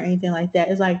shine or anything like that.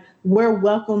 It's like we're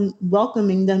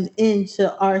welcoming them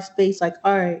into our space. Like,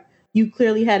 all right, you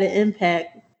clearly had an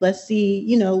impact. Let's see,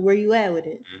 where you at with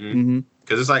it.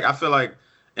 Because it's like, I feel like,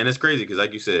 and it's crazy because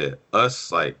like you said,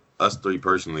 us three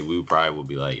personally, we probably would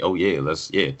be like, oh yeah,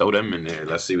 throw them in there.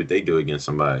 Let's see what they do against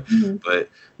somebody. But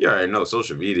you already know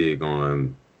social media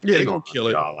going. Yeah, they're gonna kill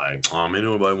it. Y'all like, ain't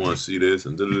nobody want to see this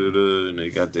and and they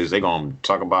got this. They gonna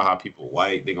talk about how people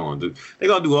white. They gonna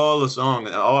do all the song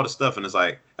and all the stuff, and it's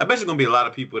like, I bet you're gonna be a lot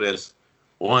of people that's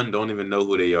don't even know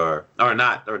who they are, or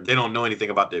they don't know anything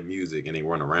about their music and they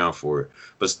run around for it.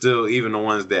 But still, even the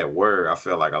ones that were, I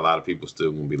feel like a lot of people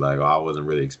still gonna be like, oh, I wasn't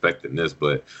really expecting this,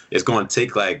 but it's gonna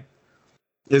take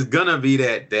it's gonna be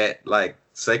that like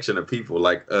section of people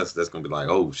like us that's gonna be like,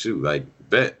 oh shoot, like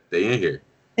bet they in here.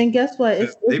 And guess what?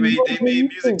 They made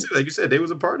music too. Like you said, they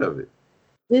was a part of it.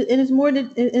 It's more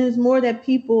that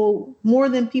more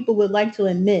than people would like to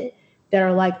admit that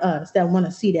are like us that want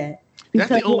to see that. Because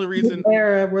that's the only reason.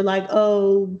 Era, we're like,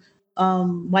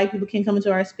 white people can't come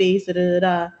into our space,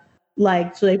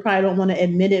 like, so they probably don't want to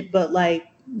admit it. But like,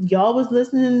 y'all was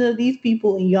listening to these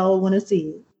people, and y'all want to see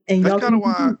it. And that's kind of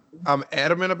why I'm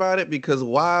adamant about it, because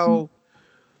while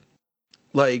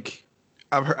like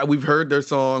we've heard their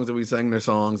songs and we sang their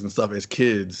songs and stuff as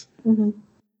kids.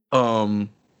 Even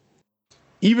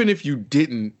if you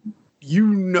didn't,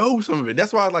 some of it.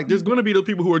 That's why there's going to be those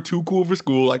people who are too cool for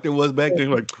school, like there was back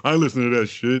then. Like, I listen to that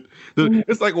shit.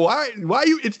 It's like, why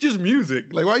you? It's just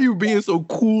music. Like, why are you being so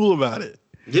cool about it?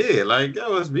 Yeah, like,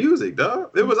 yo, it's music,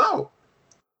 dog. It was out.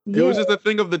 It was just a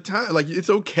thing of the time. Like, it's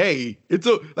okay.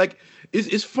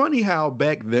 It's funny how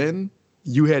back then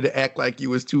you had to act like you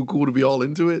was too cool to be all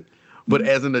into it. But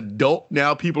as an adult,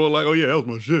 now people are like, oh, yeah, that was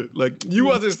my shit. Like, you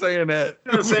wasn't saying that.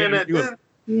 You weren't saying that then.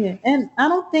 Yeah, and I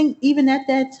don't think even at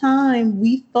that time,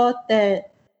 we thought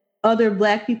that other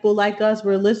Black people like us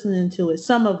were listening to it.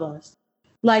 Some of us.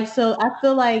 Like, so I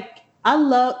feel like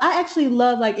I actually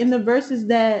love, like, in the verses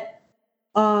that,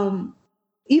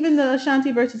 even the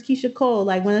Ashanti versus Keisha Cole,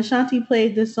 like, when Ashanti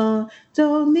played this song,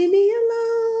 Don't Leave Me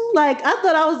Alone. Like, I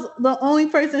thought I was the only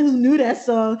person who knew that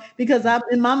song because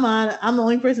in my mind, I'm the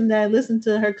only person that listened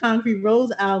to her Concrete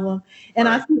Rose album. And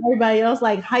I see everybody else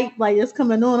like hype, like it's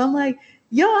coming on. I'm like,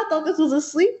 yo, I thought this was a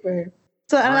sleeper.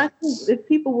 So and I think if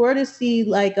people were to see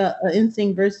like a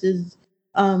NSYNC versus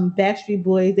Backstreet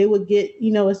Boys, they would get,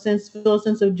 a sense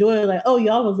of joy, like, oh,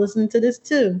 y'all was listening to this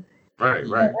too. Right.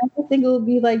 I think it would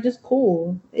be like just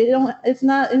cool. It's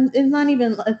not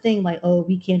even a thing like, oh,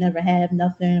 we can't ever have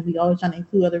nothing. We always trying to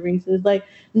include other races. Like,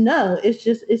 no,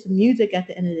 it's music at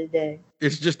the end of the day.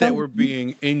 It's just that we're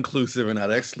being inclusive and not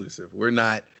exclusive. We're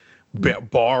not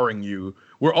barring you.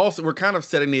 We're kind of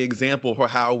setting the example for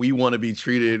how we want to be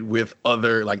treated with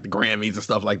other, like the Grammys and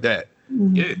stuff like that.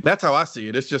 Yeah. That's how I see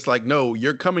it. It's just like, no,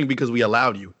 you're coming because we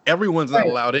allowed you. Everyone's not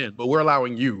allowed in, but we're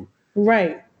allowing you.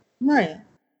 Right.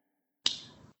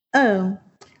 Oh,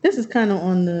 this is kind of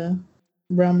on the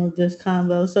realm of this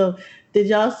convo. So, did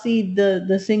y'all see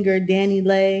the singer Danny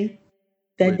Lay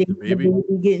that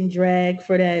DaBaby getting dragged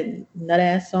for that nut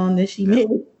ass song that she made?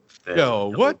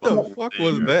 Yo, what the fuck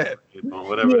was that?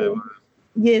 Whatever that was.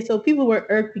 Yeah, so people were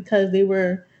irked because they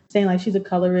were saying like she's a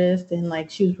colorist and like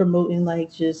she was promoting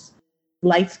like just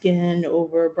light skin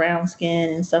over brown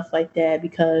skin and stuff like that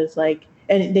because like,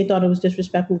 and they thought it was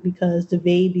disrespectful because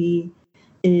DaBaby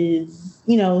is,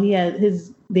 he had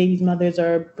his baby's mothers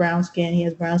are brown skin, he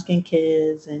has brown skin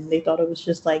kids, and they thought it was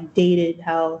just like dated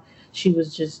how she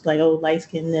was just like, oh, light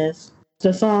skinness.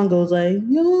 The song goes like,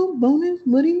 yo, bonus,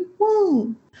 what do you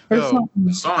want?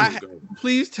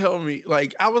 Please tell me,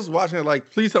 like, I was watching it, like,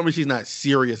 please tell me she's not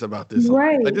serious about this song.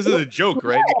 Right. Like, this is a joke,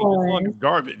 right? The song is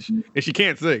garbage, and she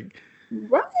can't sing.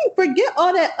 Right. Forget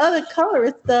all that other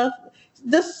colorist stuff.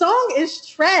 The song is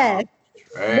trash.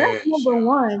 That's number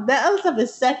one. That other stuff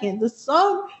is second. The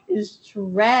song is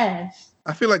trash.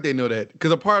 I feel like they know that because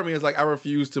a part of me is like I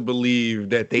refuse to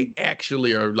believe that they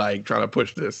actually are like trying to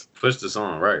push this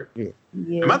song, right? Yeah.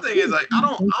 And my thing is like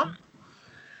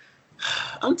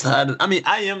I'm tired of, I mean,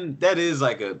 I am, that is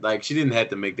like she didn't have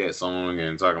to make that song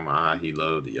and talking about how he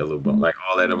loved the yellow bone, like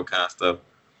all that other kind of stuff.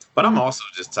 But I'm also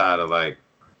just tired of like,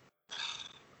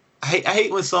 I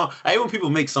hate when people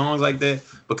make songs like that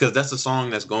because that's a song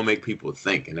that's gonna make people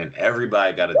think, and then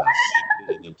everybody gotta dissect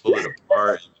it and then pull it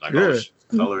apart. And like, oh, she's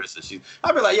colorist, and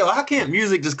I'd be like, yo, how can't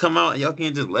music just come out? And y'all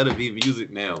can't just let it be music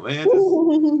now, man.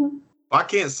 Why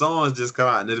can't songs just come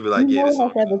out and it'll be like, yeah, this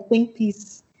have to have a think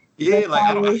piece. Yeah, like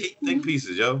I hate think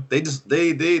pieces, yo.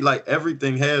 They like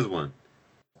everything has one.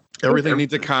 Everything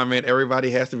needs a comment.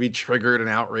 Everybody has to be triggered and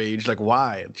outraged. Like,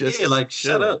 why? Just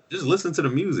shut up. Just listen to the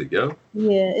music, yo.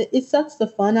 Yeah, it sucks the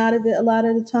fun out of it a lot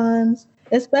of the times,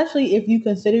 especially if you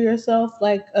consider yourself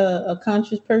like a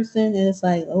conscious person, and it's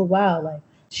like, oh wow, like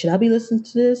should I be listening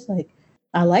to this? Like,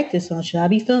 I like this song. Should I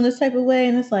be feeling this type of way?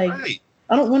 And it's like,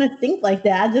 I don't want to think like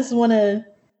that. I just want to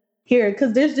hear it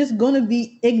because there's just going to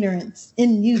be ignorance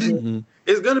in music. Mm-hmm.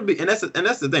 It's going to be, and that's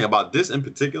the thing about this in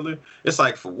particular. It's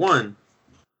like, for one,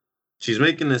 she's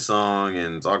making this song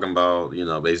and talking about, you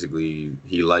know, basically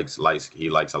he likes a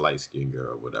light-skinned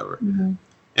girl or whatever. Mm-hmm.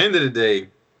 End of the day,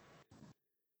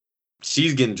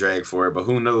 she's getting dragged for it, but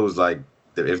who knows, like,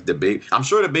 if the baby, I'm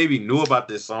sure the baby knew about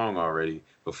this song already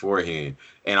beforehand,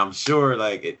 and I'm sure,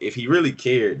 like, if he really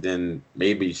cared, then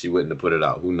maybe she wouldn't have put it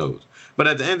out. Who knows? But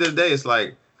at the end of the day, it's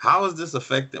like, why is this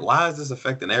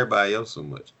affecting everybody else so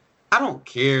much? I don't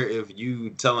care if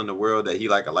you telling the world that he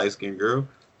like a light-skinned girl.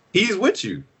 He's with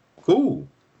you. Cool.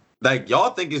 Like, y'all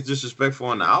think it's disrespectful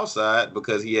on the outside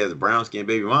because he has a brown-skinned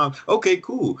baby mom. Okay,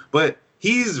 cool. But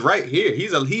he's right here.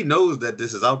 He knows that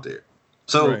this is out there.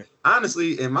 So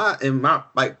honestly, in my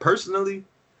like personally,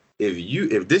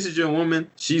 if this is your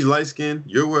woman, she's light-skinned,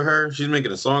 you're with her, she's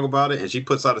making a song about it, and she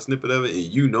puts out a snippet of it, and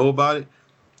you know about it,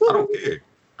 I don't care.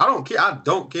 I don't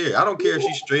care if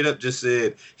she straight up just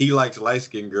said he likes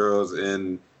light-skinned girls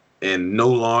and no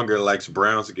longer likes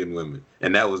brown-skinned women,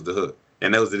 and that was the hook,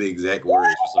 and that was the exact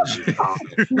words for some reason.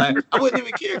 Like, I wouldn't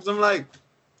even care because I'm like,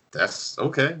 that's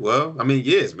okay. Well, I mean,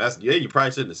 yes, you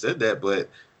probably shouldn't have said that, but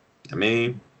I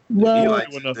mean, well, if he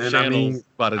likes it, then, I mean,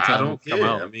 by the time I don't care.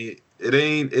 I mean,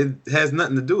 it has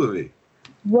nothing to do with it.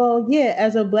 Well, yeah,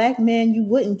 as a black man, you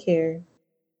wouldn't care,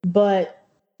 but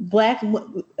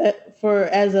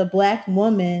as a black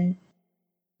woman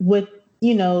with,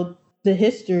 you know, the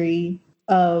history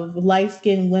of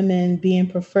light-skinned women being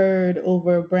preferred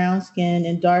over brown-skinned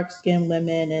and dark-skinned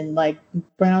women, and like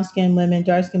brown-skinned women,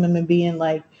 dark-skinned women being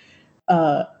like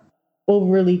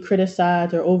overly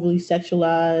criticized or overly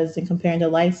sexualized and comparing to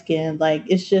light-skinned, like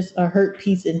it's just a hurt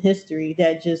piece in history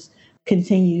that just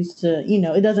continues to, you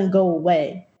know, it doesn't go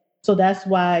away. So that's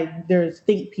why there's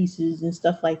think pieces and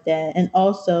stuff like that. And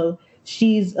also,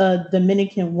 she's a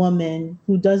Dominican woman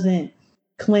who doesn't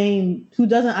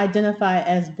identify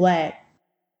as black,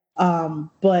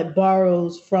 but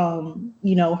borrows from,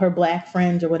 you know, her black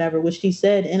friends or whatever, which she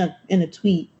said in a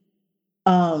tweet.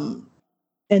 And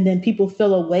then people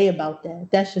feel a way about that.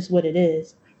 That's just what it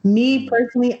is. Me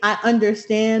personally, I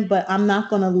understand, but I'm not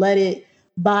going to let it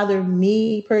bother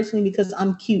me personally because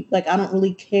I'm cute. Like, I don't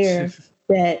really care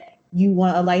that you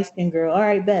want a light-skinned girl. All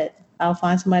right, bet. I'll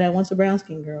find somebody that wants a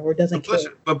brown-skinned girl or doesn't care.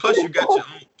 But plus you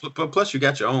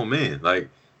got your own man. Like,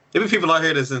 even people out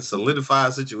here that's in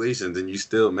solidified situations and you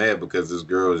still mad because this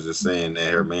girl is just saying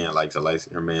that her man likes light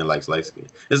skin.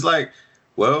 It's like,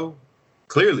 well,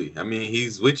 clearly, I mean,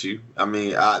 he's with you. I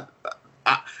mean, I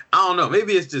don't know.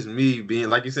 Maybe it's just me being,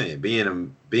 like you're saying, being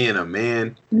a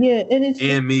man. Yeah,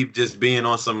 and me just being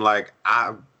on some, like,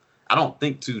 I don't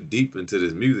think too deep into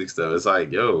this music stuff. It's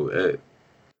like, yo,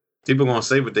 people gonna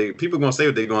say what they're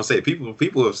gonna say.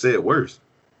 People have said worse.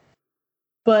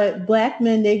 But black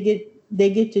men, they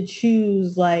get to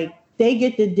choose, like they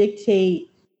get to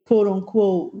dictate, quote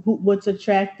unquote, what's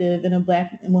attractive in a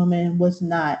black woman and what's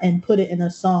not, and put it in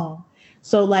a song.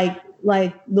 So like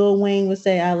Lil Wayne would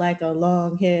say, I like a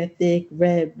long hair, thick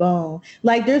red bone.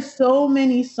 Like, there's so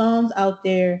many songs out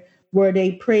there where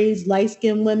they praise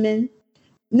light-skinned women.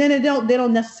 No, they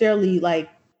don't necessarily like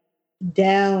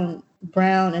down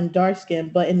brown and dark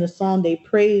skin, but in the song they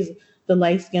praise the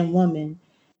light-skinned woman.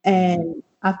 And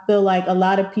I feel like a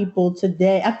lot of people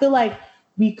today, I feel like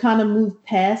we kind of moved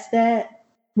past that.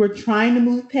 We're trying to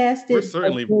move past it. I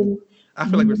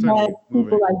feel like we're certainly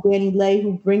people like Danny Lay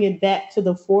who bring it back to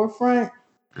the forefront.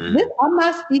 I'm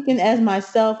not speaking as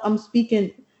myself. I'm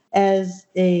speaking as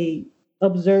a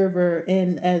observer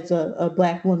and as a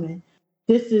black woman.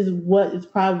 This is what is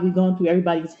probably going through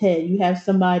everybody's head. You have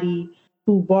somebody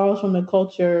who borrows from the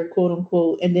culture, quote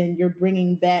unquote, and then you're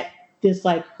bringing back this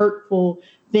like hurtful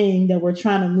thing that we're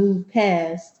trying to move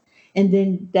past, and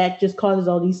then that just causes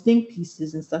all these think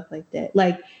pieces and stuff like that.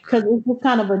 Like, because it's just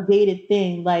kind of a dated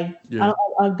thing. Like,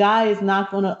 a guy is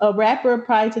not gonna, a rapper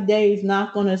probably today is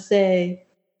not gonna say,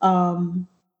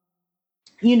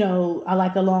 you know, I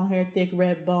like a long hair, thick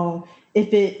red bone.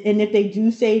 If they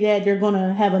do say that, they're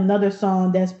gonna have another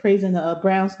song that's praising a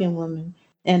brown skinned woman.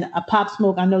 And a Pop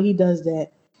Smoke, I know he does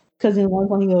that. Because in one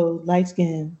song he goes light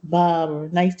skin, Bob, or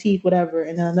nice teeth, whatever.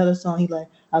 And then another song he like,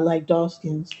 I like dark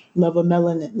skins, love a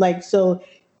melanin. Like, so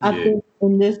I think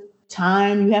in this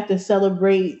time you have to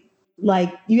celebrate,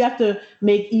 like you have to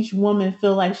make each woman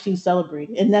feel like she's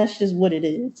celebrated. And that's just what it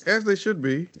is. As they should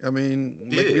be. I mean,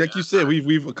 like you said,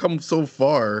 we've come so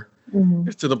far.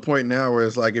 It's to the point now where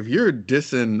it's like, if you're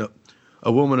dissing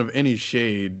a woman of any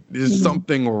shade, there's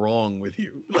something wrong with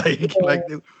you. Like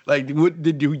what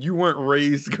did you weren't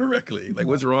raised correctly. Like,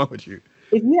 what's wrong with you?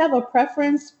 If you have a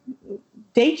preference,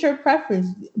 date your preference.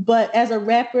 But as a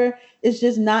rapper, it's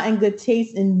just not in good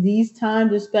taste in these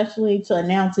times, especially to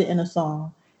announce it in a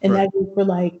song. And that goes for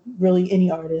like really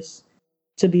any artist,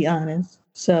 to be honest.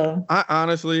 So I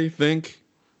honestly think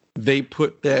they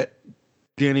put that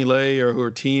Danny Lay or her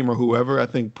team or whoever, I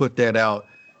think put that out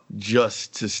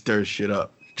just to stir shit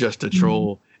up, just to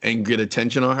troll and get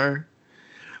attention on her.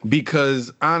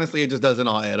 Because honestly, it just doesn't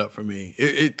all add up for me.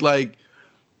 It like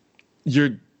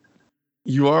you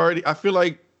already, I feel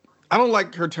like, I don't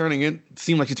like her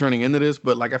seem like she's turning into this,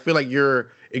 but like I feel like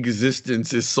your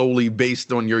existence is solely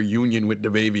based on your union with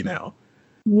DaBaby now.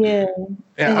 Yeah.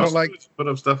 And I don't like put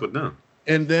up stuff with them.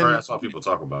 And then that's what people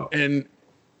talk about. And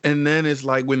then it's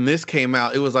like when this came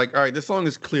out, it was like, all right, this song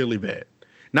is clearly bad.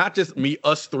 Not just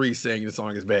us three saying the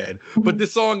song is bad, but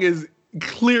this song is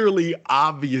clearly,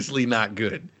 obviously not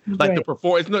good. Like the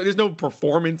performance, there's no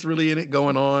performance really in it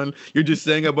going on. You're just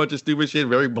saying a bunch of stupid shit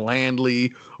very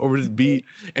blandly over this beat,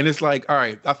 and it's like, all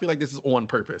right, I feel like this is on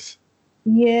purpose.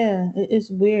 Yeah, it's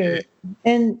weird,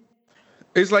 and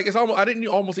it's like it's almost. I didn't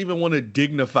almost even want to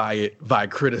dignify it by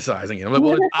criticizing it. I'm like,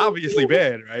 well, it's obviously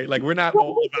bad, right? Like we're not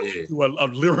all about to do a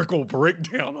lyrical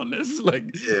breakdown on this.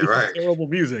 Like, terrible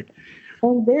music.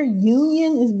 And their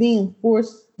union is being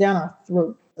forced down our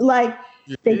throat. Like,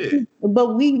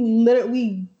 but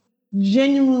we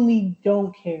genuinely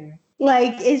don't care.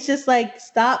 Like, it's just like,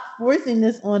 stop forcing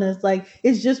this on us. Like,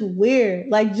 it's just weird.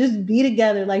 Like, just be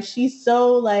together. Like, she's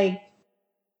so hype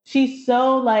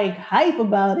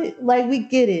about it. Like, we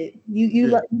get it.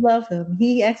 You love him.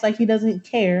 He acts like he doesn't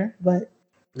care, but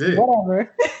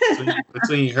whatever.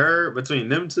 between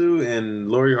them two and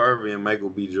Lori Harvey and Michael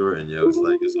B. Jordan, yo, it's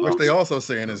like it's which they also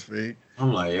say in his feed.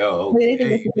 I'm like, yo,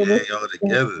 okay, y'all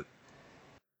together.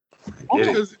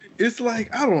 Because it's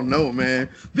like, I don't know, man.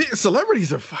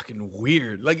 Celebrities are fucking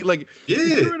weird. Like if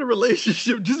you're in a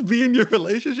relationship, just be in your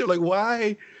relationship. Like,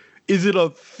 why is it a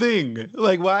thing?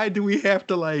 Like, why do we have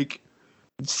to like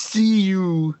see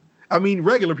you? I mean,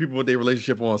 regular people with their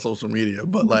relationship on social media,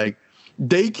 but like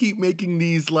they keep making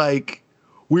these like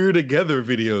we're together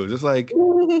videos. It's like,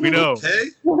 we know. Okay.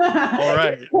 All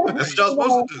right. That's what y'all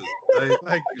supposed to do.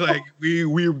 Like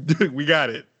we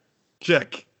got it.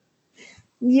 Check.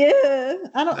 Yeah,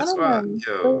 I don't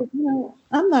know.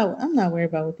 I'm not worried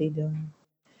about what they doing.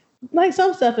 Like,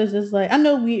 some stuff is just like, I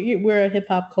know we're a hip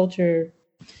hop culture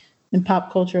and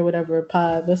pop culture, whatever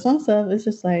pod, but some stuff it's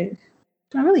just like,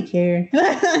 I don't really care.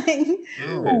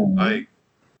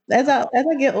 As I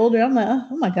get older, I'm like,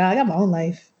 oh my God, I got my own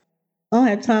life. I don't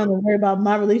have time to worry about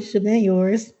my relationship and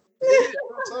yours.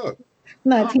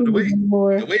 Not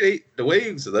anymore. The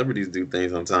way celebrities do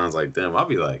things sometimes, like them, I'll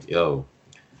be like, yo,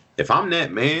 if I'm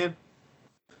that man,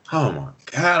 oh my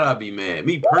God, I'll be mad.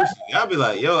 Me personally, I'll be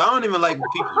like, yo, I don't even like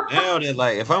people now that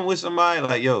like, if I'm with somebody,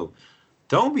 like, yo,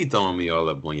 don't be throwing me all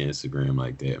up on your Instagram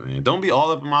like that, man. Don't be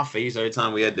all up in my face every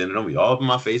time we had dinner. Don't be all up in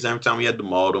my face every time we had the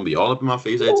mall. Don't be all up in my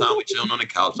face every time we chilling on the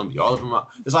couch. Don't be all up in my.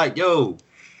 It's like, yo,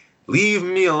 leave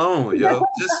me alone, yo.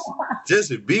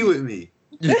 Just be with me.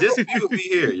 Just be with me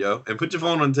here, yo, and put your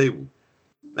phone on the table.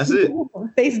 That's it.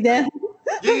 Face down.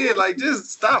 Yeah, like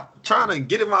just stop trying to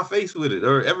get in my face with it,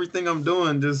 or everything I'm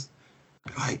doing. Just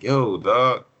like, yo,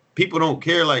 dog. People don't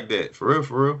care like that. For real,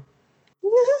 for real.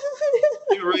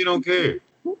 People really don't care.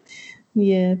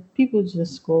 Yeah, people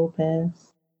just scroll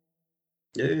past.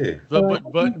 Yeah,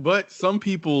 but some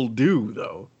people do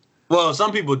though. Well,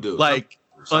 some people do. Like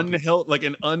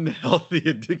an unhealthy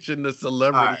addiction to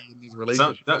celebrity in these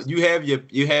relationships. You have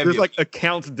there's like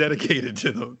accounts dedicated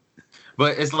to them.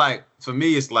 But it's like, for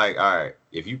me, it's like, all right,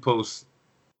 if you post,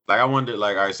 like, I wonder,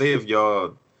 like, all right, say if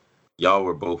y'all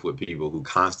were both with people who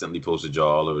constantly posted y'all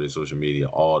all over their social media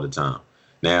all the time.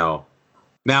 Now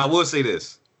I will say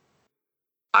this.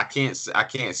 I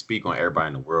can't speak on everybody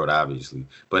in the world, obviously,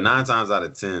 but 9 times out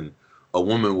of 10, a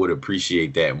woman would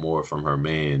appreciate that more from her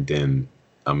man than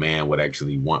a man would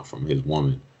actually want from his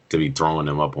woman to be throwing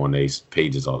them up on their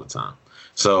pages all the time.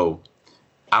 So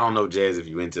I don't know, Jazz, if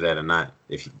you into that or not.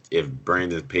 If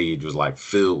Brandon's page was like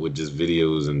filled with just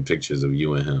videos and pictures of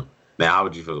you and him, now how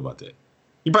would you feel about that?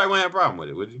 You probably wouldn't have a problem with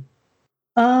it, would you?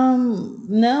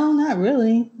 No, not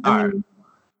really. All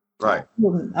right.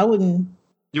 I wouldn't.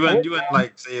 You wouldn't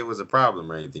like say it was a problem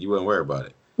or anything. You wouldn't worry about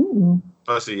it. Mm-hmm.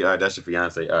 Especially, all right, that's your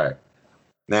fiance. All right.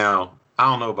 Now, I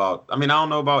don't know about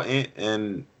Ant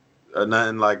and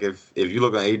nothing. Like if you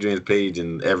look on Adrian's page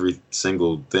and every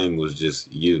single thing was just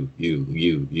you.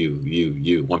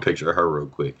 One picture of her real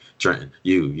quick. Trenton,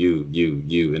 you.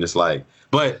 And it's like,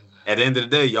 but at the end of the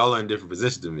day, y'all are in different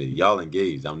positions to me. Y'all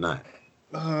engaged. I'm not.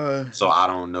 So I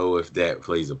don't know if that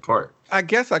plays a part. I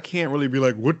guess I can't really be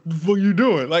like, what the fuck you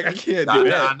doing? Like, I can't do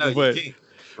that. I know but, you can't.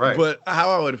 Right. But how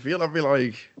I would feel, I'd be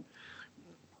like,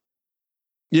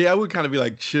 yeah, I would kind of be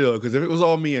like, chill. Because if it was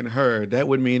all me and her, that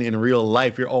would mean in real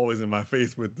life, you're always in my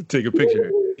face with to take a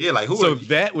picture. Yeah, like who? So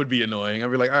that would be annoying.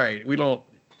 I'd be like, all right, we don't,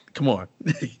 come on.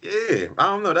 Yeah, I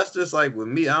don't know. That's just like with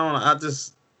me. I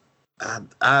just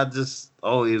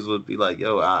always would be like,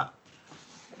 yo,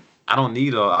 I don't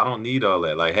need all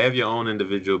that. Like, have your own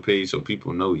individual page so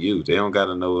people know you. They don't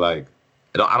gotta know like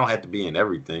I don't have to be in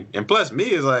everything. And plus,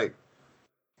 me is like,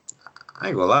 I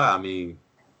ain't gonna lie. I mean,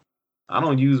 I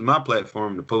don't use my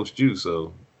platform to post you,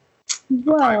 so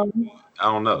I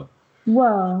don't know.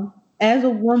 Well, as a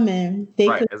woman, they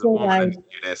could feel like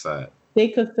that side. They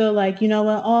could feel like, you know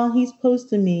what? Oh, he's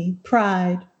posting me.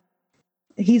 Pride.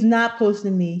 He's not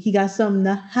posting me. He got something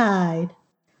to hide.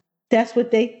 That's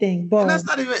what they think. But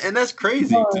and that's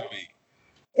crazy to me.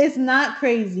 It's not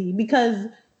crazy because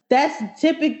that's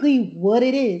typically what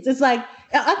it is. It's like,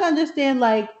 I can understand,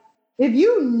 like, if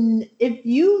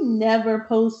you never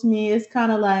post me, it's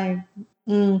kind of like,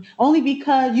 only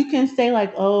because you can say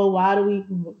like, oh, why do we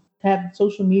have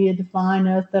social media define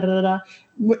us? Da, da, da, da.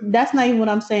 That's not even what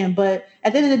I'm saying. But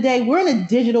at the end of the day, we're in a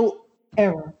digital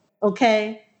era.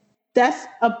 Okay. That's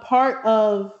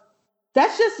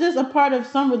just a part of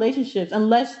some relationships,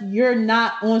 unless you're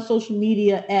not on social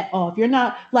media at all. If you're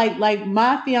not like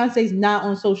my fiance's not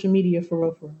on social media for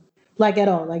real, like at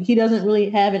all. Like he doesn't really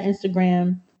have an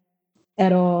Instagram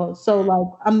at all. So like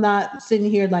I'm not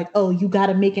sitting here like, oh, you got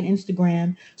to make an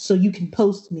Instagram so you can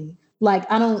post me. Like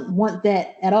I don't want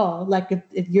that at all. Like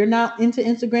if you're not into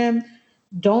Instagram,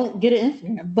 don't get an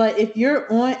Instagram. But if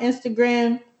you're on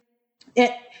Instagram,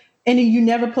 and you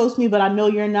never post me, but I know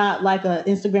you're not like an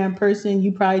Instagram person.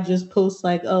 You probably just post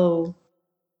like, oh,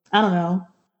 I don't know,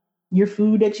 your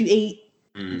food that you ate.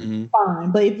 Mm-hmm.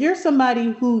 Fine. But if you're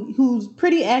somebody who's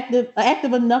pretty active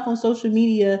enough on social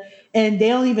media and they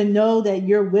don't even know that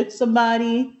you're with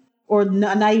somebody or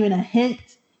not even a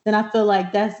hint, then I feel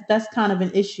like that's kind of an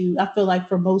issue. I feel like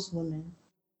for most women,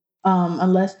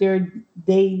 unless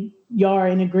y'all are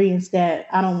in agreement that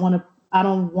I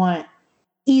don't want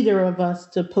either of us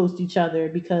to post each other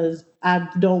because I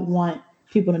don't want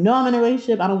people to know I'm in a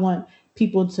relationship. I don't want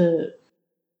people to,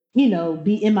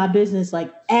 be in my business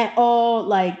like at all.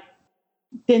 Like,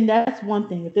 then that's one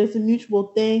thing. If it's a mutual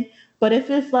thing, but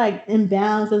if it's like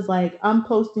imbalance, it's like I'm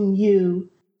posting you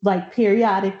like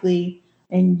periodically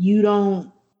and you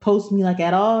don't post me like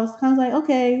at all. It's kind of like,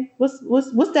 okay, what's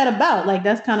that about? Like,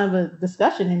 that's kind of a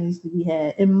discussion that needs to be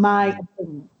had, in my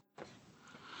opinion.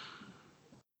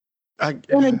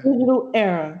 In a digital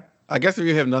era. I guess if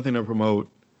you have nothing to promote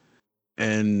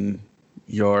and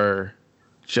you're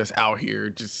just out here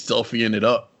just selfieing it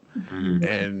up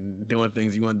and doing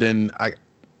things you want, then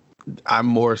I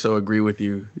more so agree with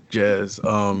you, Jazz.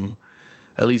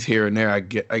 At least here and there,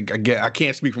 I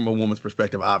can't speak from a woman's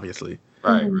perspective, obviously.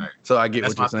 Right. So I get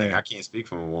what you're saying. I can't speak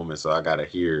from a woman, so I gotta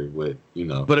hear what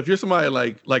But if you're somebody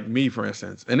like me, for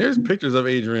instance, and there's pictures of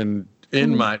Adrian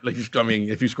in my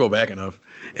if you scroll back enough,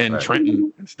 and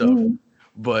Trenton and stuff,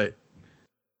 but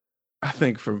I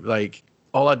think for like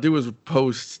all I do is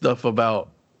post stuff about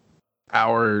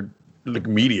our like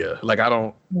media. Like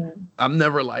I'm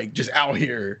never like just out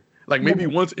here. Like maybe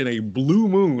once in a blue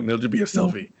moon there'll just be a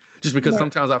selfie, just because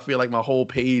sometimes I feel like my whole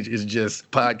page is just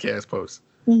podcast posts.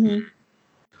 Mm-hmm.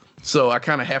 So I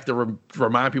kind of have to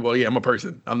remind people, I'm a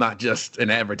person. I'm not just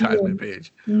an advertisement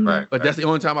page. Mm-hmm. Right. But that's the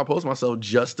only time I post myself,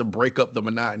 just to break up the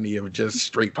monotony of just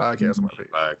straight podcasts on my page.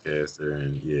 Podcaster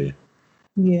and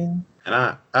yeah. And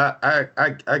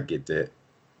I get that.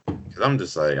 Cause I'm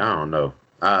just like, I don't know.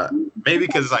 Maybe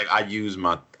because like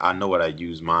I know what I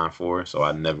use mine for, so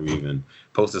I never even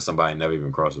posted somebody never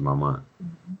even crosses my mind.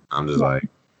 I'm just like,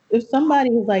 if somebody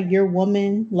is like your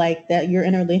woman, like that, you're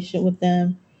in a relationship with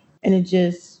them, and it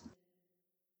just,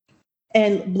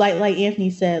 and like Anthony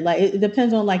said, like it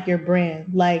depends on like your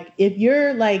brand. Like if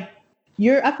you're like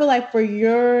I feel like for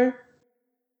your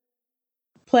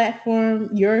platform,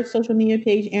 your social media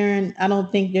page, Aaron, I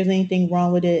don't think there's anything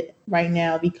wrong with it right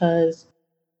now because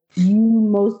you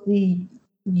mostly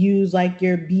use like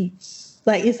your beats.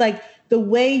 Like it's like the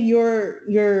way your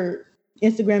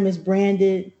Instagram is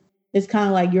branded is kind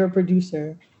of like you're a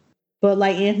producer. But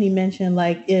like Anthony mentioned,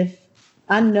 like if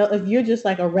you're just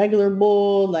like a regular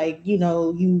bull, like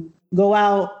you go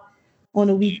out on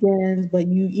the weekends, but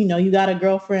you got a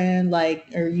girlfriend, like,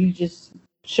 or you just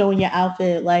showing your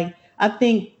outfit, like I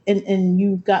think, and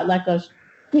you've got like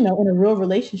in a real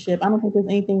relationship, I don't think there's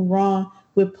anything wrong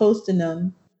with posting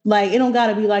them. Like it don't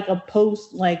gotta be like a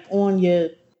post like on your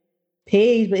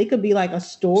page, but it could be like a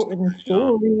story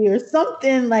or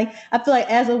something. Like I feel like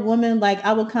as a woman, like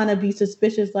I would kind of be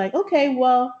suspicious, like, okay,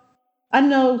 well, I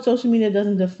know social media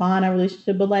doesn't define our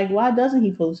relationship, but like why doesn't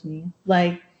he post me?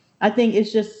 Like I think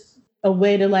it's just a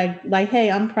way to like, hey,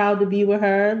 I'm proud to be with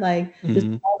her, like this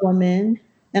woman.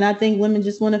 And I think women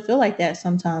just want to feel like that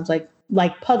sometimes,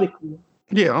 like publicly.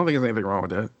 Yeah, I don't think there's anything wrong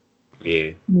with that.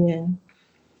 Yeah. Yeah.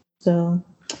 So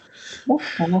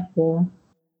that's kind of cool.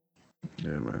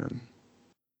 Yeah, man.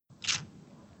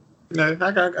 No,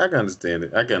 I can understand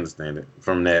it. I can understand it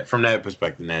from that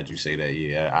perspective. That you say that,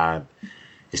 yeah,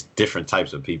 it's different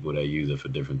types of people that use it for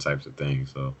different types of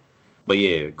things. So, but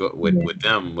yeah, with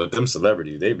them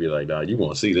celebrities, they'd be like, "Nah, you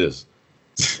gonna see this."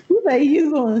 Like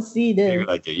you gonna see this? They're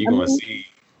like, yeah, you gonna see.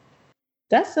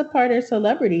 That's a part of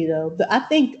celebrity, though. I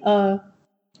think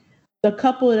the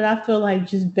couple that I feel like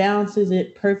just balances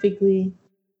it perfectly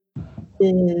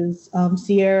is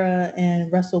Ciara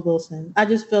and Russell Wilson. I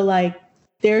just feel like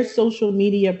their social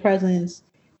media presence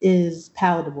is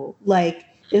palatable. Like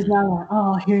it's not like,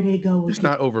 oh, here they go. It's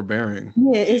not overbearing.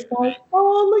 Yeah, it's like,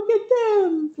 oh, look at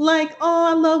them. Like, oh,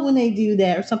 I love when they do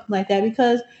that or something like that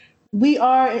because we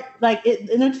are like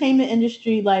entertainment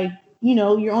industry. Like,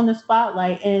 you're on the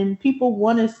spotlight and people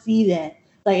want to see that.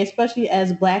 Like, especially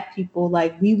as Black people,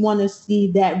 like we want to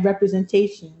see that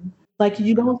representation. Like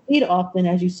you don't see it often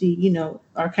as you see,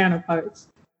 our counterparts.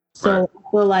 So right.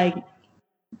 I feel like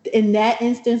in that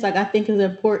instance, like I think it's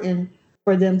important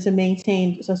for them to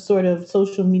maintain a sort of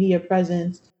social media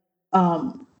presence.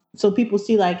 So people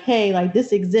see like, hey, like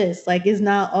this exists. Like it's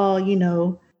not all,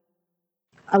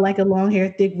 I like a long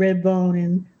hair, thick red bone,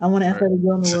 and I want to have every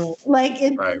girl in the world. Like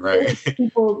it's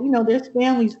people, there's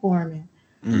families forming.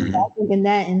 Mm-hmm. So I think in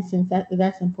that instance,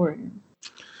 that's important.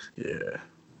 Yeah.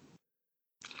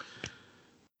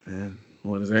 Man,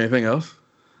 is there anything else?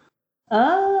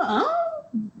 I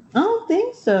don't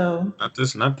think so.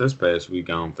 Not this past week.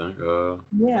 I don't think.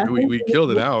 Yeah, we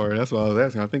killed an hour. That's what I was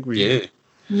asking. I think we. Yeah.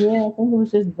 Yeah, I think it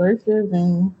was just verses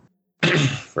and.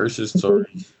 Versus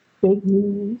Tory. Big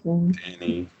news and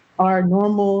Danny. Our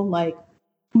normal like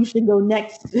who should go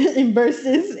next in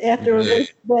verses after a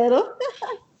verse battle.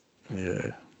 Yeah.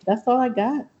 That's all I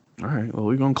got. All right. Well,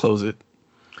 we're gonna close it.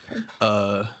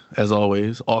 As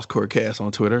always, AusCourtCast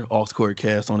on Twitter,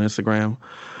 AusCourtCast on Instagram,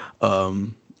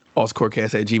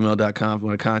 AusCourtCast@gmail.com if you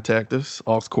want to contact us.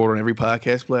 AusCourt on every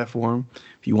podcast platform.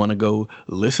 If you want to go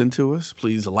listen to us,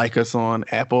 please like us on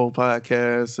Apple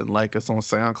Podcasts and like us on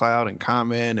SoundCloud and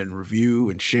comment and review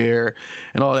and share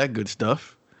and all that good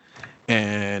stuff.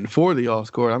 And for the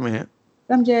AusCourt, I'm Ant.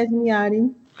 I'm Jasmine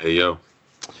Yachty. Hey, yo.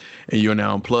 And you're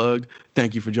now unplugged.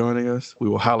 Thank you for joining us. We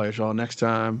will holler at y'all next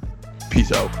time.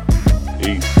 Peace out.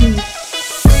 Peace.